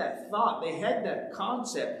had that thought, they had that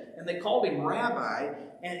concept, and they called him rabbi,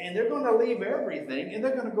 and they're going to leave everything, and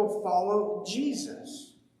they're going to go follow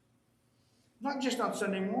Jesus. Not just on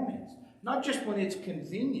Sunday mornings, not just when it's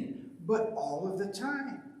convenient, but all of the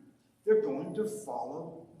time. They're going to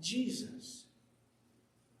follow Jesus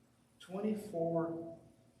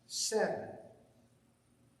 24/7,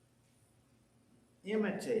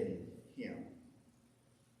 imitating him,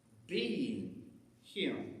 being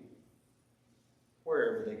him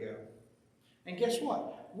wherever they go. And guess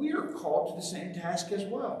what? We are called to the same task as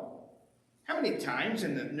well. How many times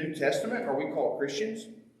in the New Testament are we called Christians?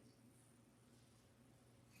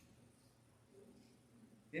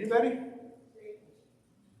 Anybody?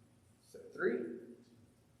 3?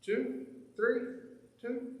 2? 3?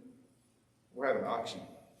 2? We're having an auction.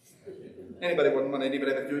 Anybody want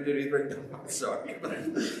anybody to do anything? No, I'm sorry.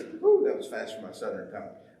 Ooh, that was fast for my southern tongue.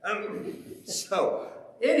 So,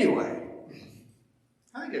 anyway,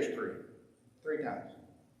 I think there's 3. 3 times.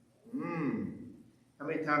 How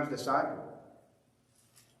many times disciple?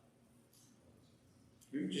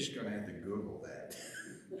 You're just going to have to Google that.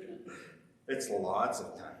 It's lots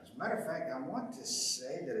of times. Matter of fact, I want to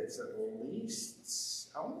say that it's at least,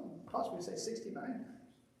 I want to possibly say 69 times.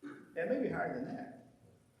 And maybe higher than that.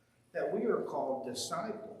 That we are called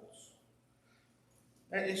disciples.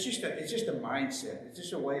 And it's just a mindset. It's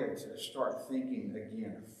just a way to start thinking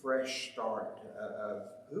again, a fresh start of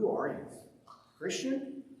who are you?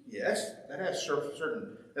 Christian? Yes, that has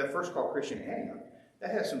certain, that first called Christian Antioch,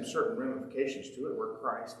 that has some certain ramifications to it. We're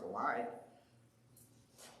Christ-like.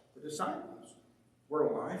 We're disciples. We're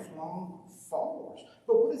lifelong followers.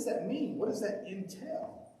 But what does that mean? What does that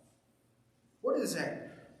entail? What does that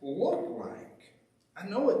look like? I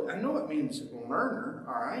know it means learner,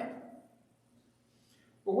 all right?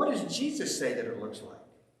 But what does Jesus say that it looks like?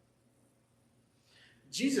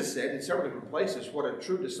 Jesus said in several different places what a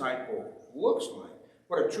true disciple looks like,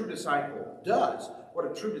 what a true disciple does, what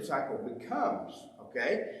a true disciple becomes.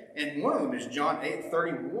 Okay? And one of them is John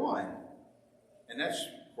 8:31. And that's,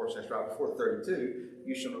 of course, that's right before 32.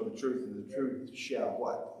 You shall know the truth, and the truth shall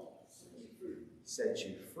what? Set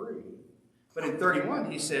you free. But in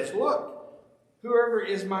 31, he says, look, whoever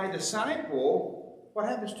is my disciple, what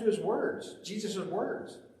happens to his words? Jesus'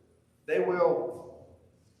 words. They will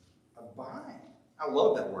abide. I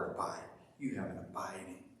love that word, abide. You have an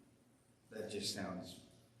abiding. That just sounds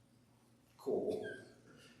cool.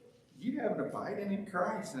 You have an abiding in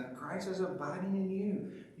Christ, and Christ is abiding in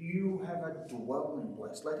you. You have a dwelling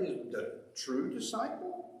place. Like the true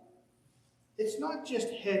disciple, it's not just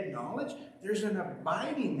head knowledge. There's an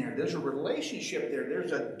abiding there. There's a relationship there.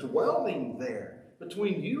 There's a dwelling there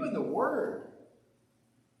between you and the Word.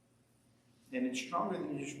 And it's stronger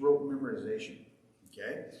than just rote memorization.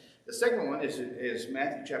 Okay? The second one is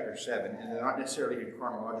Matthew chapter 7, and they're not necessarily in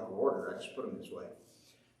chronological order. I just put them this way.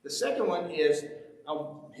 The second one is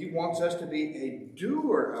he wants us to be a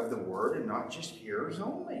doer of the Word and not just hearers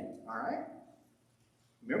only. All right?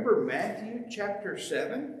 Remember Matthew chapter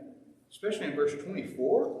 7, especially in verse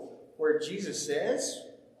 24, where Jesus says,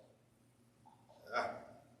 I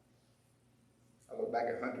look back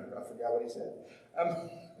at Hunter, I forgot what he said.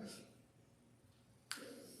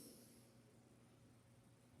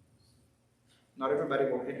 Not everybody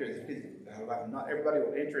will enter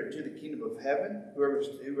into the kingdom of heaven.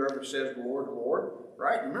 Whoever says, Lord, Lord.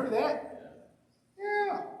 Right? Remember that?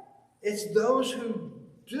 Yeah. It's those who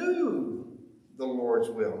do the Lord's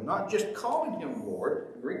will. Not just calling him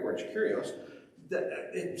Lord. The Greek word's kurios.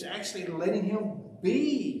 It's actually letting him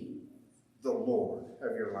be the Lord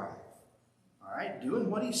of your life. All right? Doing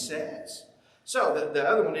what he says. So the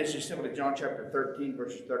other one is just simply John chapter 13,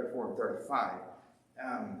 verses 34 and 35.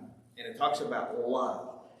 And it talks about love.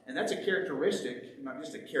 And that's a characteristic, not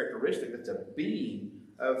just a characteristic, that's a being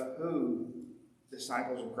of who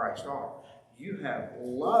disciples of Christ are. You have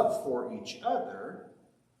love for each other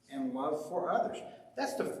and love for others.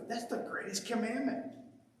 That's the greatest commandment.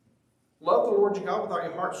 Love the Lord your God with all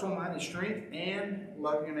your heart, soul, mind, and strength, and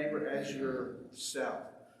love your neighbor as yourself.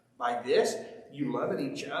 By this, you loving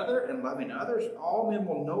each other and loving others, all men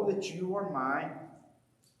will know that you are my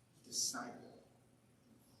disciples.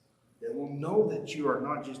 They will know that you are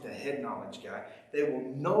not just a head knowledge guy. They will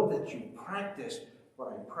know that you practice what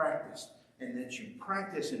I practice, and that you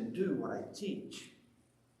practice and do what I teach.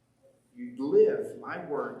 You live my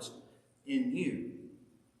words in you.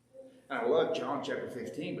 And I love John chapter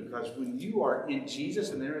 15, because when you are in Jesus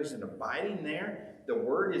and there is an abiding there, the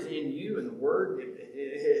Word is in you, and the Word,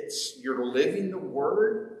 you're living the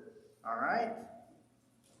Word. All right?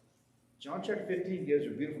 John chapter 15 gives a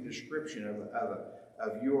beautiful description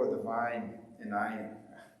of you are the vine, and I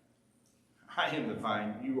am the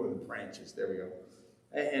vine, you are the branches. There we go.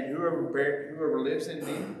 And whoever lives in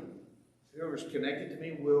me, whoever's connected to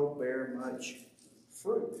me, will bear much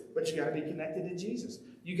fruit. But you got to be connected to Jesus.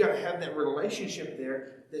 You got to have that relationship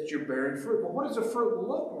there that you're bearing fruit. But what does the fruit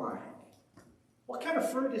look like? What kind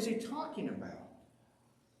of fruit is he talking about?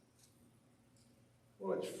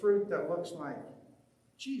 Well, it's fruit that looks like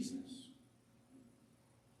Jesus.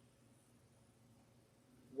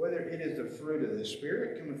 Whether it is the fruit of the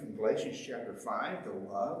Spirit coming from Galatians chapter 5, the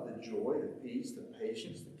love, the joy, the peace, the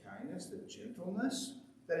patience, the kindness, the gentleness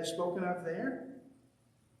that is spoken of there,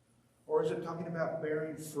 or is it talking about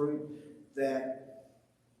bearing fruit that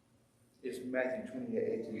is Matthew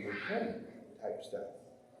 28:18-20 type stuff,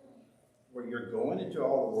 where you're going into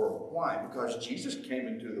all the world? Why? Because Jesus came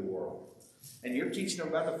into the world, and you're teaching them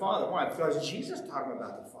about the Father. Why? Because Jesus taught them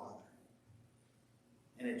about the Father.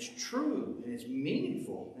 And it's true, and it's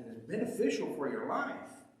meaningful, and it's beneficial for your life,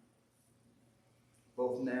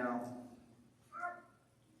 both now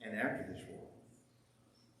and after this world.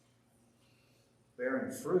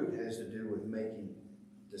 Bearing fruit has to do with making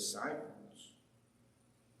disciples.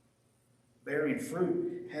 Bearing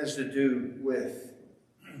fruit has to do with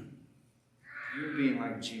you being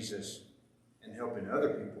like Jesus and helping other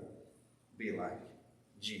people be like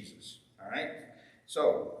Jesus. All right?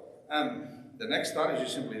 So, the next thought is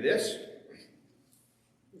just simply this.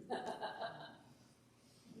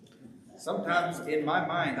 Sometimes in my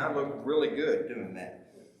mind, I look really good doing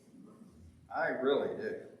that. I really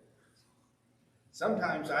do.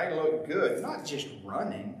 Sometimes I look good, not just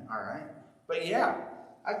running, all right? But yeah,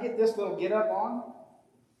 I get this little get up on.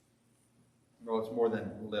 Well, it's more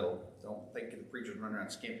than little. Don't think the preacher's running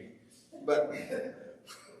around skimpy. But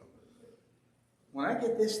when I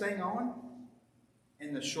get this thing on,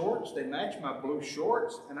 and the shorts, they match my blue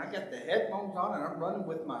shorts, and I got the headphones on, and I'm running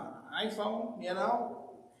with my iPhone, you know.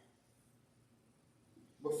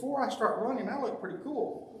 before I start running, I look pretty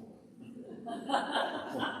cool.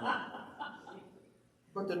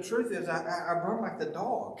 But the truth is, I run like the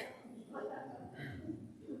dog.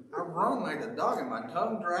 I run like the dog, and my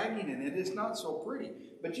tongue dragging, and it is not so pretty.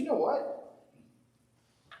 But you know what?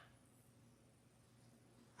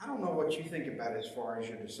 I don't know what you think about as far as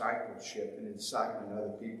your discipleship and discipling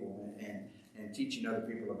other people and teaching other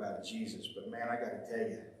people about Jesus. But man, I got to tell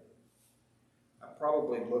you, I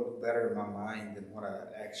probably look better in my mind than what I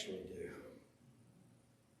actually do.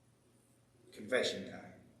 Confession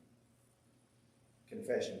time.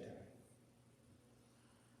 Confession time.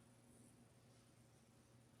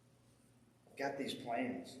 I've got these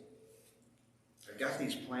plans. I've got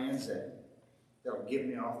these plans that'll get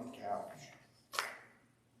me off the couch.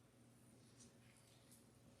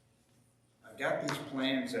 I've got these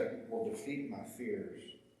plans that will defeat my fears.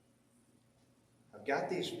 I've got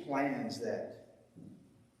these plans that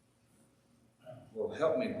will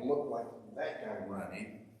help me look like that guy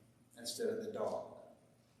running instead of the dog.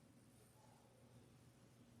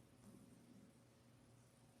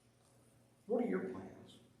 What are your plans?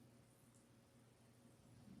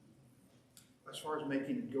 As far as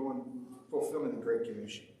fulfilling the Great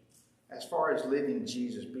Commission. As far as living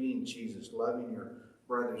Jesus, being Jesus, loving your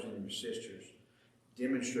brothers and your sisters,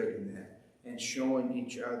 demonstrating that, and showing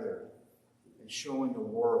each other, and showing the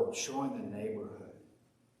world, showing the neighborhood.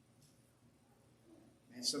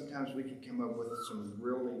 And sometimes we can come up with some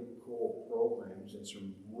really cool programs and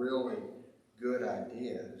some really good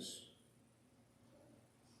ideas.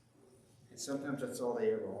 And sometimes that's all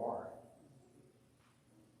they ever are.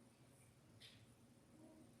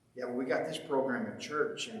 Yeah, well, we got this program at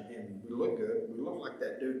church, and we look good. We look like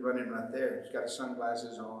that dude running right there. He's got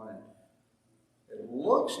sunglasses on, and it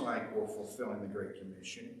looks like we're fulfilling the Great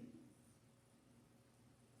Commission.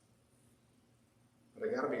 But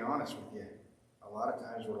I got to be honest with you. A lot of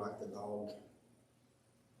times we're like the dog.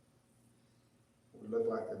 We look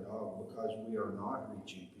like the dog because we are not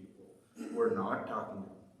reaching people. We're not talking to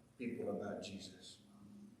people about Jesus.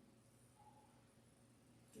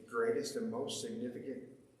 The greatest and most significant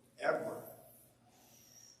ever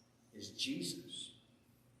is Jesus.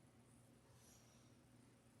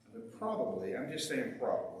 And we probably, I'm just saying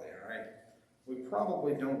probably, all right? We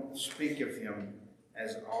probably don't speak of him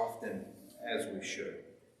as often as we should.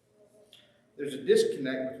 There's a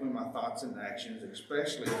disconnect between my thoughts and actions,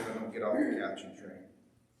 especially if I don't get off the couch and train.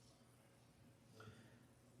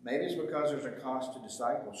 Maybe it's because there's a cost to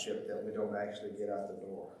discipleship that we don't actually get out the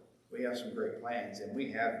door. We have some great plans, and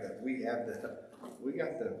we got the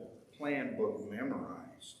plan book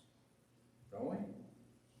memorized, don't we?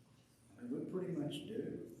 I mean, we pretty much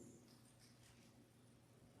do.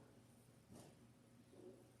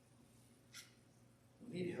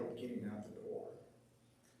 We need help getting out the door.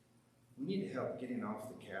 We need help getting off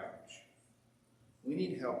the couch. We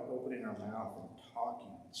need help opening our mouth and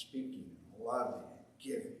talking and speaking and loving and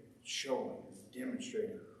giving and showing and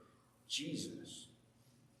demonstrating Jesus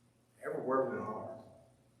everywhere we are.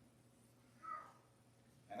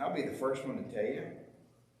 And I'll be the first one to tell you,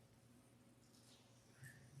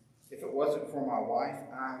 if it wasn't for my wife,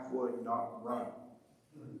 I would not run.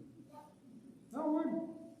 No, I wouldn't.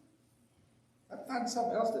 I'd find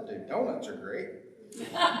something else to do. Donuts are great.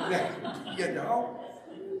 You know?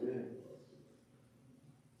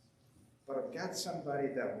 But I've got somebody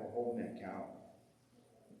that will hold me accountable.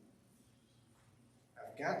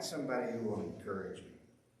 I've got somebody who will encourage me.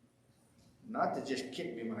 Not to just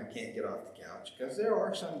kick me when I can't get off the couch, because there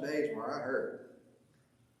are some days where I hurt.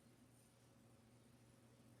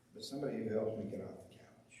 But somebody who helps me get off the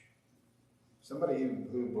couch. Somebody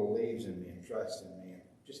who believes in me and trusts in me and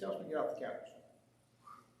just helps me get off the couch.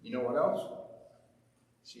 You know what else?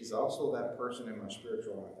 She's also that person in my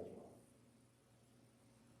spiritual life as well.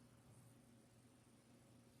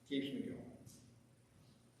 Keeps me going.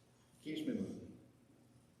 Keeps me moving.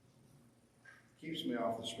 Keeps me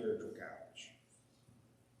off the spiritual couch.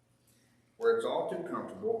 Where it's all too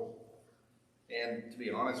comfortable. And to be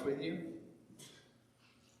honest with you,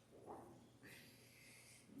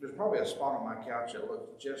 there's probably a spot on my couch that looks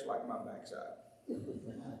just like my backside.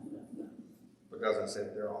 Because I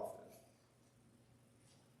sit there often.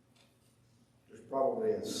 There's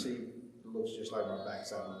probably a seat that looks just like my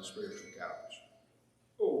backside on the spiritual couch.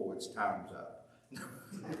 Oh, it's time's up.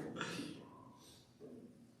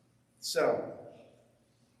 So,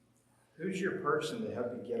 who's your person to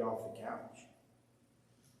help you get off the couch?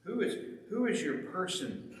 Who is your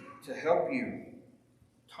person to help you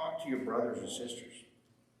talk to your brothers and sisters?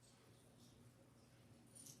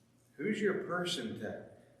 Who's your person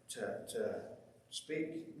to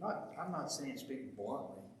speak? I'm not saying speak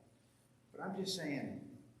bluntly, but I'm just saying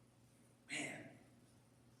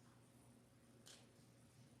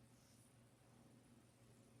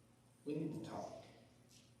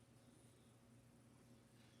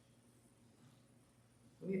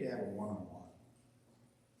We need to have a one-on-one.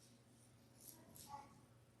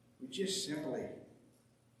 We just simply,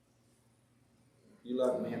 you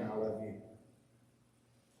love me and I love you.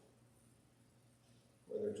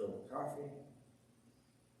 Whether it's over coffee,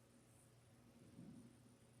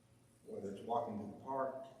 whether it's walking to the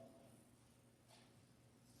park,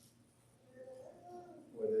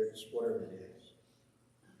 whether it's whatever it is.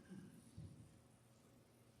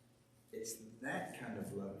 It's that kind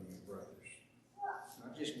of loving your brothers.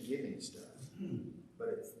 Not just giving stuff, but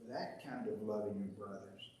it's that kind of loving your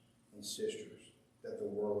brothers and sisters that the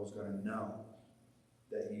world is going to know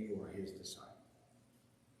that you are his disciple.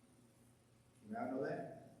 You now know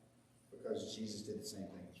that? Because Jesus did the same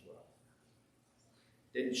thing as well.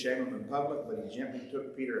 Didn't shame him in public, but he gently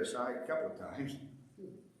took Peter aside a couple of times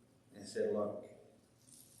and said, look,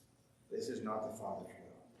 this is not the Father's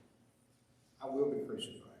will. I will be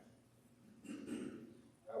crucified.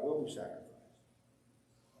 I will be sacrificed.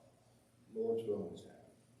 Lord's will is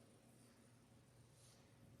happening.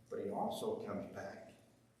 But he also comes back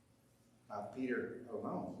by Peter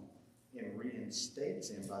alone and reinstates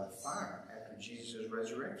him by the fire after Jesus'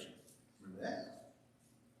 resurrection. Remember that?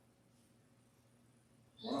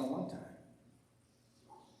 One-on-one time.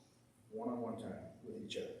 One-on-one time with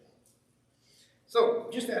each other. So,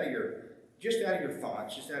 just out of your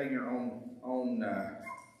thoughts, just out of your own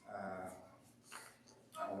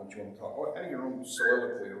I don't know what you want to call it, out of your own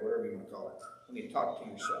soliloquy or whatever you want to call it, when you talk to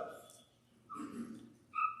yourself,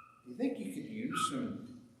 do you think you could use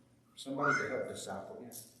somebody to help disciple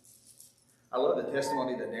you? I love the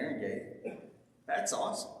testimony that Darren gave. That's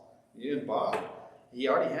awesome. You and Bob, he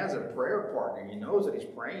already has a prayer partner. He knows that he's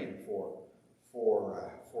praying for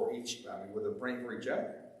each. I mean, they're praying for each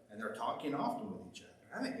other, and they're talking often with each other.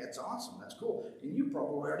 I think that's awesome. That's cool. And you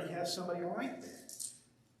probably already have somebody like that.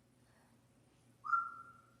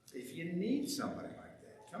 If you need somebody like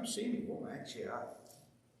that, come see me. We'll match you up.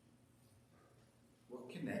 We'll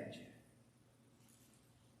connect you.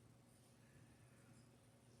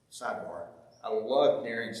 Sidebar. I love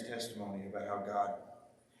Darren's testimony about how God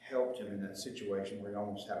helped him in that situation where he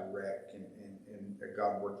almost had a wreck and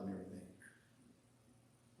God worked in everything.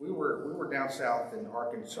 We were down south in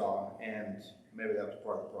Arkansas, and maybe that was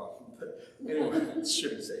part of the problem. But anyway, I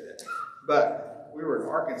shouldn't say that. But we were in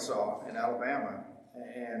Arkansas and Alabama,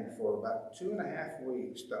 and for about 2.5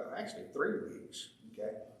 weeks, actually 3 weeks,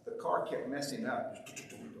 okay, the car kept messing up.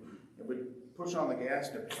 And we'd push on the gas,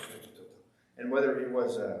 and whether it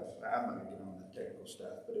was I'm not going to get on the technical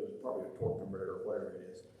stuff, but it was probably a torque converter or whatever it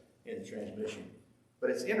is in the transmission. But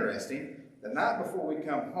it's interesting. The night before we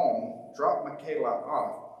come home, drop Michaela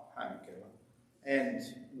off. Hi, Michaela. And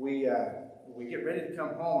we get ready to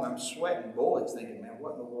come home, and I'm sweating bullets thinking, man,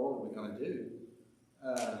 what in the world are we going to do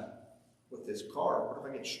with this car? What if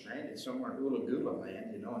I get stranded somewhere in Ula Gula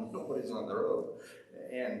land, and nobody's on the road?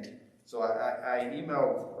 And so I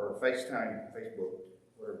emailed or FaceTime, Facebook,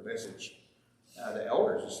 whatever message, the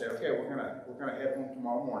elders and said, okay, we're gonna head home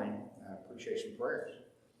tomorrow morning. I appreciate some prayers.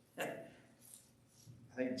 I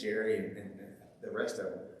think Jerry and the rest of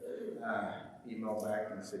them emailed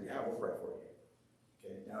back and said, yeah, we'll pray for you.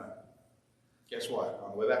 Okay, done. Guess what?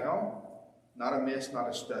 On the way back home, not a miss, not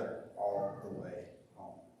a stutter, all the way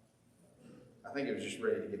home. I think it was just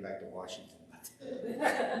ready to get back to Washington.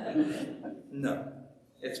 No,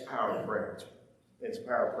 it's power of prayer. It's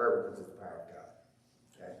power of prayer because it's the power of God.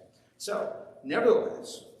 Okay? So,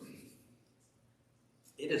 nevertheless,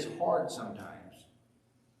 it is hard sometimes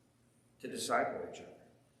to disciple each other.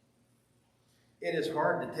 It is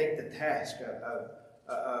hard to take the task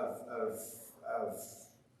of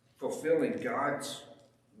fulfilling God's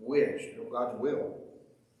wish, or God's will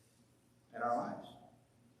in our lives.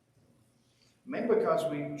 Maybe because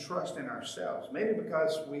we trust in ourselves. Maybe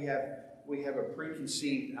because we have a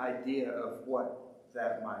preconceived idea of what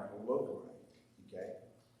that might look like. Okay?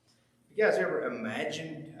 You guys ever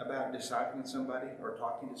imagined about discipling somebody or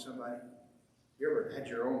talking to somebody? You ever had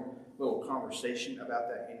your own little conversation about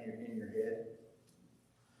that in your head?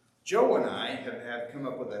 Joe and I have come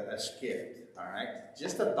up with a skit, all right?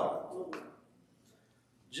 Just a thought.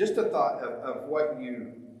 Just a thought of what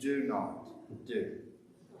you do not do.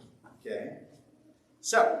 Okay?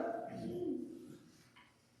 So,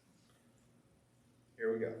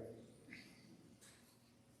 here we go.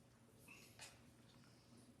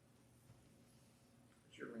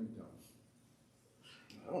 What's your ringtone?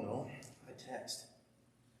 I don't know. I text.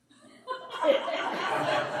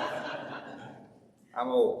 I'm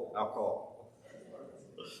old. I'll call.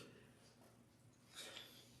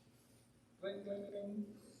 I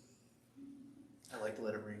like to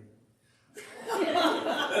let it ring.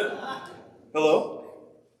 Hello?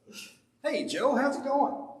 Hey, Joe, how's it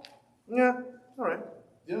going? Yeah, all right.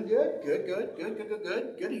 Doing good? Good. Good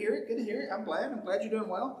to hear it. Good to hear it. I'm glad you're doing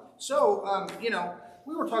well. So,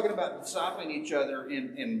 we were talking about discipling each other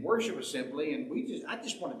in worship assembly, and I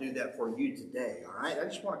just want to do that for you today, all right? I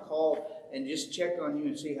just want to call and just check on you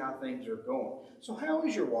and see how things are going. So how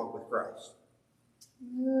is your walk with Christ?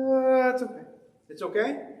 It's okay. It's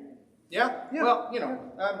okay? Yeah? Yeah. Well,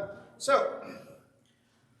 so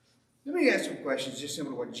let me ask some questions, just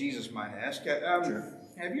similar to what Jesus might ask. Sure.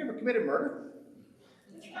 Have you ever committed murder?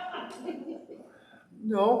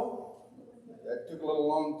 No. That took a little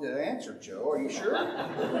long to answer, Joe. Are you sure?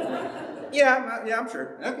 Yeah, I'm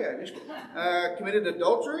sure. Okay. Just, committed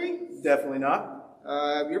adultery? Definitely not.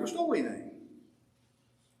 Have you ever stole anything?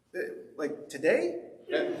 Like today?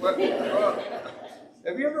 Have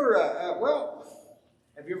you ever,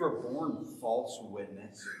 have you ever borne false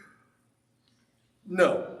witness?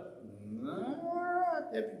 No.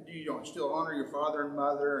 Do you still honor your father and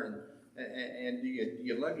mother, and do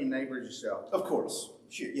you love your neighbors yourself? Of course.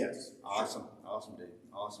 Sure. Yes. Awesome, dude.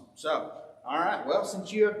 Awesome. So, all right. Well,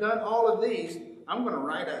 since you have done all of these, I'm going to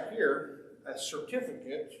write out here a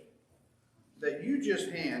certificate that you just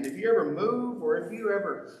hand. If you ever move, or if you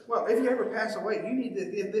ever pass away, you need to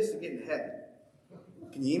give this to get in heaven.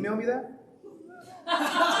 Can you email me that?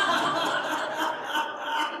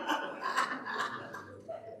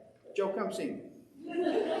 Joe, come see me.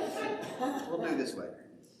 We'll do this later.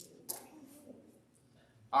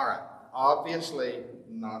 All right. Obviously,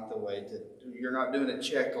 not the way to. You're not doing a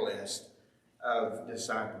checklist of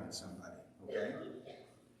discipling somebody. Okay.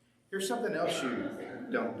 Here's something else you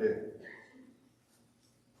don't do.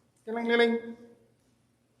 Ding.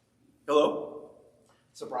 Hello?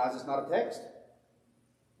 Surprise! It's not a text.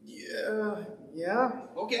 Yeah.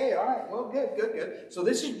 Okay, all right. Well, good. So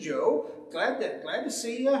this is Joe. Glad to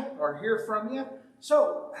see you or hear from you.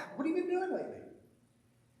 So, what have you been doing lately?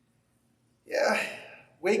 Yeah.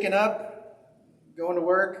 Waking up, going to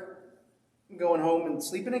work, going home and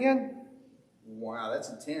sleeping again. Wow, that's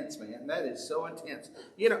intense, man. That is so intense.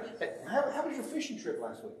 Hey, how was your fishing trip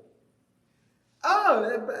last week?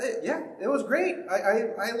 Oh, yeah, it was great.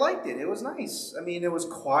 I liked it. It was nice. I mean, it was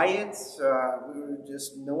quiet.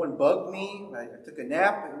 No one bugged me. I took a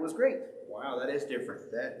nap. It was great. Wow, that is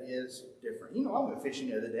different. That is different. I went fishing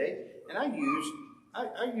the other day, and I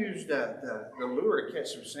used the lure to catch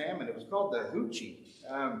some salmon. It was called the hoochie.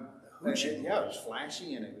 Hoochie? Yeah, it was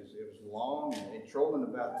flashy, and it was long, and it trolling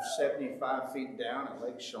about 75 feet down at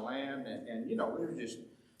Lake Chelan, and we were just.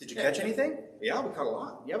 Did you catch anything? Yeah, we caught a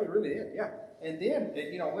lot. Yeah, we really did. Yeah, and then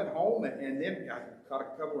went home, and then I caught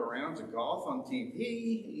a couple of rounds of golf on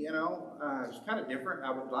TV. It was kind of different.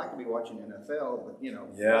 I would like to be watching NFL, but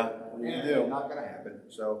Yeah, what are you gonna do? not going to happen.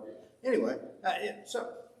 So anyway,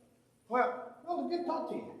 well, good to talk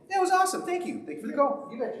to you. Yeah, it was awesome. Thank you. Thank you for the call.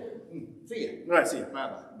 You betcha. See you. All right, see you. Bye.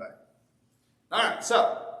 All right,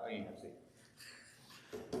 so you have to see.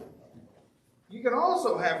 You can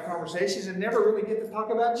also have conversations and never really get to talk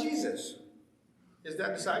about Jesus. Is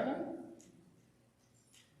that discipling?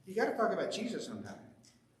 You got to talk about Jesus sometime.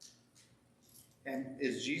 And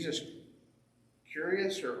is Jesus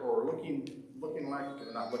curious or looking like,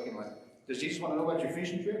 or not looking like? Does Jesus want to know about your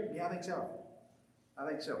fishing trip? Yeah, I think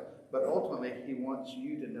so. But ultimately, he wants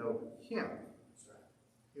you to know him.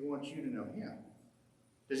 He wants you to know him.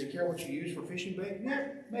 Does he care what you use for fishing bait? Yeah,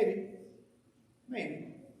 maybe.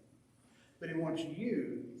 But he wants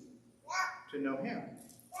you to know him.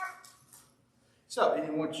 So, and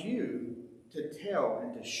he wants you to tell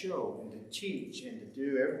and to show and to teach and to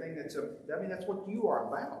do everything that's what you are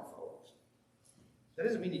about, folks. That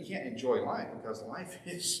doesn't mean you can't enjoy life, because life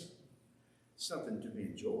is something to be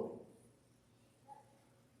enjoyed.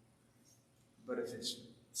 But if it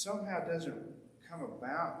somehow doesn't come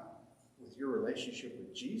about with your relationship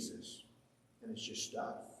with Jesus, then it's just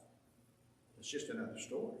stuff. It's just another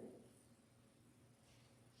story.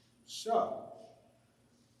 So,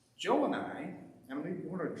 Joe and I, and we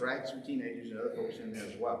want to drag some teenagers and other folks in there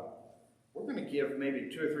as well. We're going to give maybe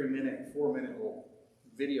 2 or 3 minute, 4 minute little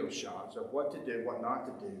video shots of what to do, what not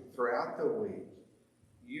to do throughout the week,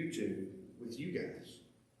 YouTube, with you guys.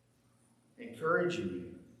 Encouraging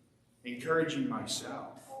you, encouraging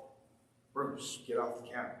myself. Bruce, get off the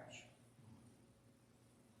couch.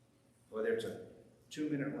 Whether it's a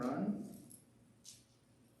 2-minute run,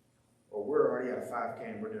 or we're already at a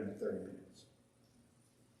 5K and we're doing it 30 minutes.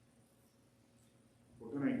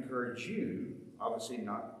 We're going to encourage you, obviously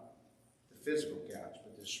not the physical couch,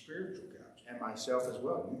 but the spiritual couch, and myself as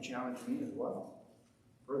well. You challenge me as well.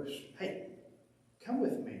 Bruce, hey, come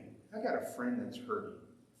with me. I got a friend that's hurting.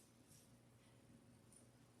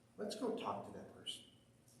 Let's go talk to that person.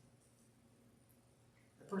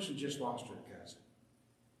 person just lost her cousin.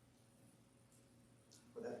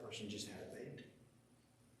 Or that person just had a baby.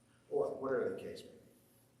 Or whatever the case may be.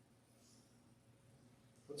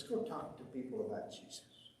 Let's go talk to people about Jesus.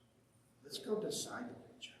 Let's go disciple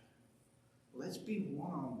each other. Let's be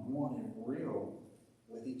one-on-one and real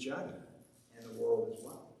with each other and the world as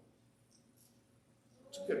well.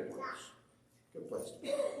 It's a good place. Good place to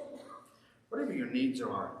be. Whatever your needs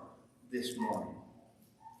are this morning.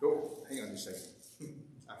 Oh, hang on just a second.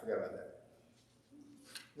 I forgot about that.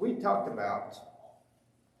 We talked about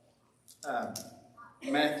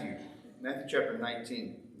Matthew chapter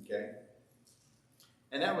 19, okay?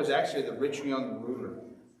 And that was actually the rich young ruler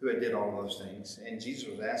who had did all those things. And Jesus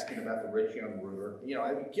was asking about the rich young ruler. You know,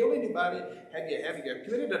 have you killed anybody? Have you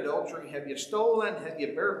committed adultery? Have you stolen? Have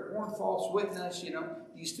you borne false witness? You know,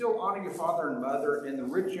 do you still honor your father and mother? And the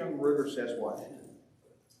rich young ruler says what?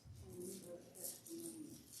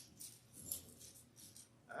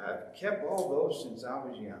 I've kept all those since I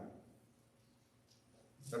was young.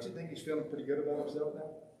 Don't you think he's feeling pretty good about himself now?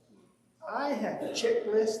 I have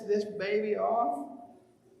checklist this baby off.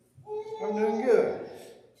 I'm doing good.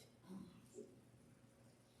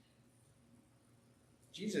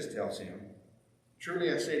 Jesus tells him,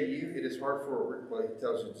 truly I say to you, it is hard for, well, he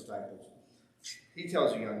tells his disciples, he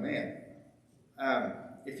tells a young man,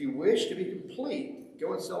 if you wish to be complete,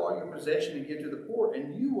 go and sell all your possession and give to the poor,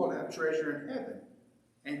 and you will have treasure in heaven.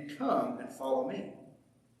 And come and follow me.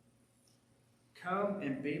 Come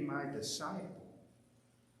and be my disciple.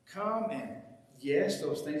 Come and, yes,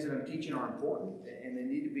 those things that I'm teaching are important, and they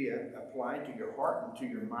need to be applied to your heart and to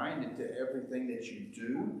your mind and to everything that you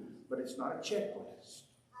do, but it's not a checklist.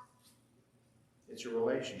 It's a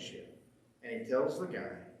relationship. And he tells the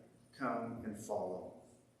guy, come and follow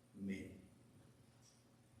me.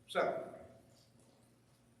 So,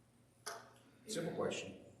 simple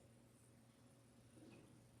question.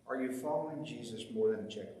 Are you following Jesus more than a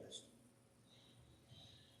checklist?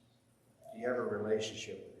 Do you have a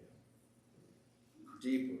relationship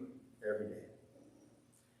with him? Deeper every day.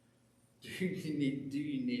 Do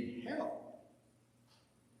you need help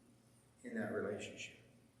in that relationship?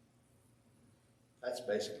 That's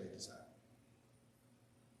basically design.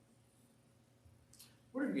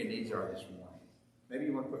 Whatever your needs are this morning. Maybe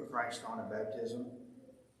you want to put Christ on in baptism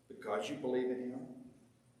because you believe in him.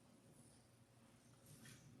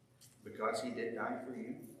 Because he did die for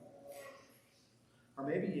you. Or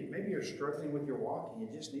maybe you're struggling with your walk and you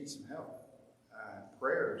just need some help.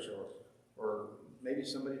 Prayers or maybe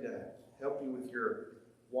somebody to help you with your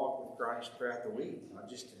walk with Christ throughout the week, not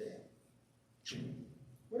just today.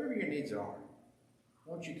 Whatever your needs are,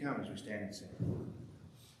 won't you come as we stand and sing?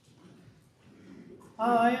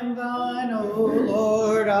 I am thine, O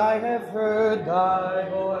Lord, I have heard thy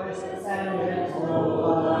voice, and it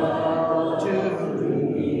called to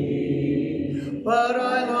me. But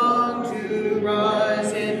I long to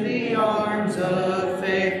rise in the arms of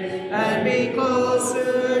faith, and be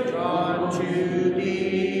closer drawn to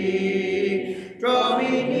thee. Draw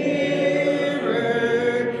me nearer,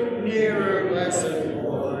 nearer, blessed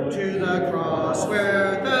Lord, to the cross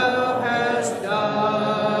where thou hast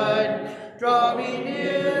died. Draw me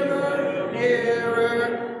nearer,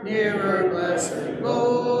 nearer, nearer, blessed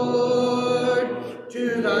Lord,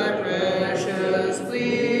 to thy precious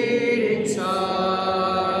bleeding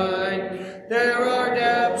side. There are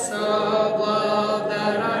depths of love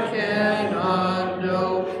that I cannot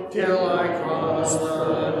know till I cross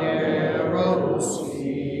the narrow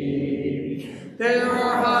sea. There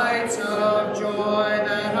are heights of joy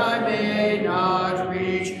that I may not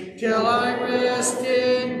reach till I rest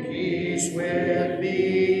in peace with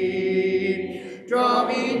thee. Draw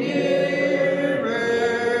me nearer,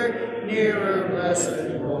 nearer,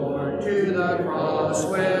 blessed Lord, to the cross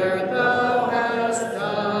where thou hast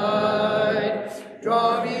died.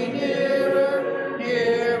 Draw me nearer,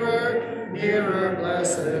 nearer, nearer,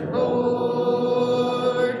 blessed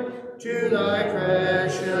Lord, to thy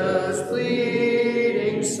precious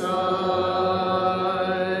bleeding side.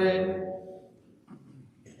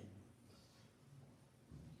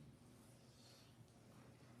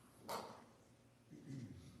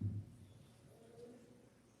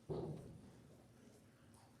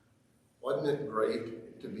 Wasn't it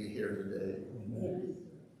great to be here today?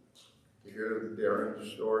 To hear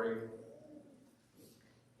Darren's story?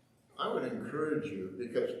 I would encourage you,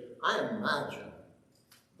 because I imagine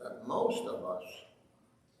that most of us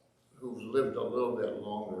who've lived a little bit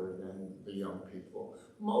longer than the young people,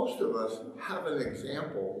 most of us have an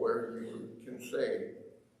example where you can say,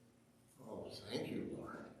 oh, thank you,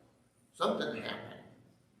 Lord. Something happened.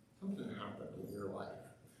 Something happened in your life.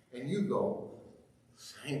 And you go,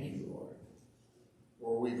 thank you, Lord.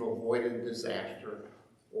 where we've avoided disaster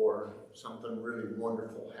or something really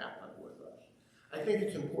wonderful happened with us. I think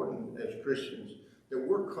it's important as Christians that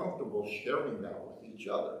we're comfortable sharing that with each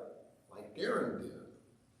other, like Darren did.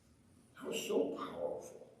 That was so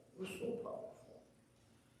powerful. It was so powerful.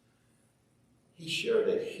 He shared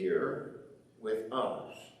it here with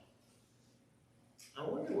us. I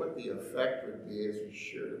wonder what the effect would be if he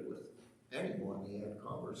shared it with anyone he had a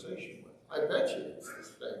conversation with. I bet you it's the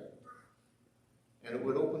same. And it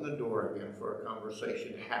would open the door again for a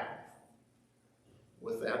conversation to have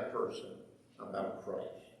with that person about Christ.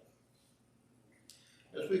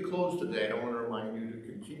 As we close today, I want to remind you to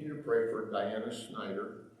continue to pray for Diana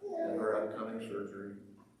Snyder and her upcoming surgery.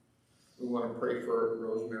 We want to pray for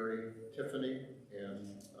Rosemary Tiffany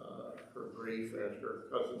and her grief at her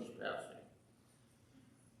cousin's passing.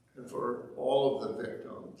 And for all of the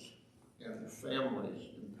victims and the families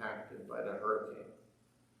impacted by the hurricane.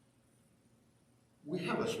 We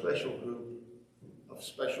have a special group of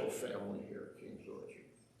special family here at King George.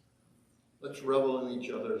 Let's revel in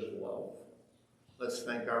each other's love. Let's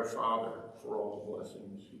thank our Father for all the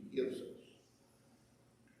blessings he gives us.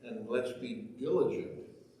 And let's be diligent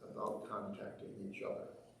about contacting each other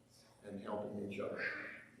and helping each other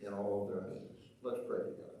in all of their needs. Let's pray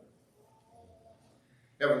together.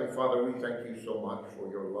 Heavenly Father, we thank you so much for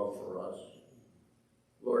your love for us.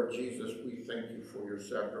 Lord Jesus, we thank you for your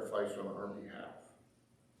sacrifice on our behalf,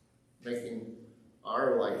 making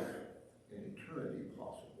our life in eternity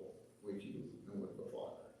possible with you and with the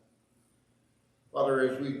Father. Father,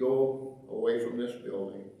 as we go away from this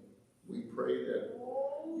building, we pray that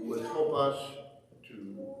you would help us to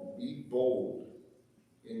be bold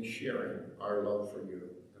in sharing our love for you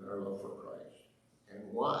and our love for Christ. And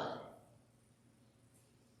why?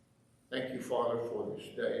 Thank you, Father, for this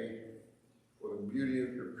day, for the beauty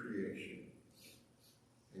of your creation.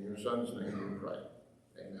 In your Son's name we pray.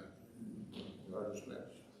 Amen. You are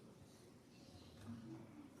dismissed.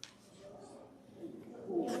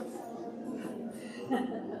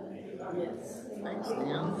 Thanks,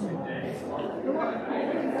 Dan.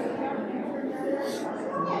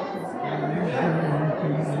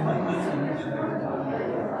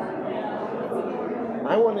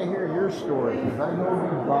 I want to hear your story because I know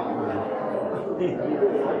you bought me.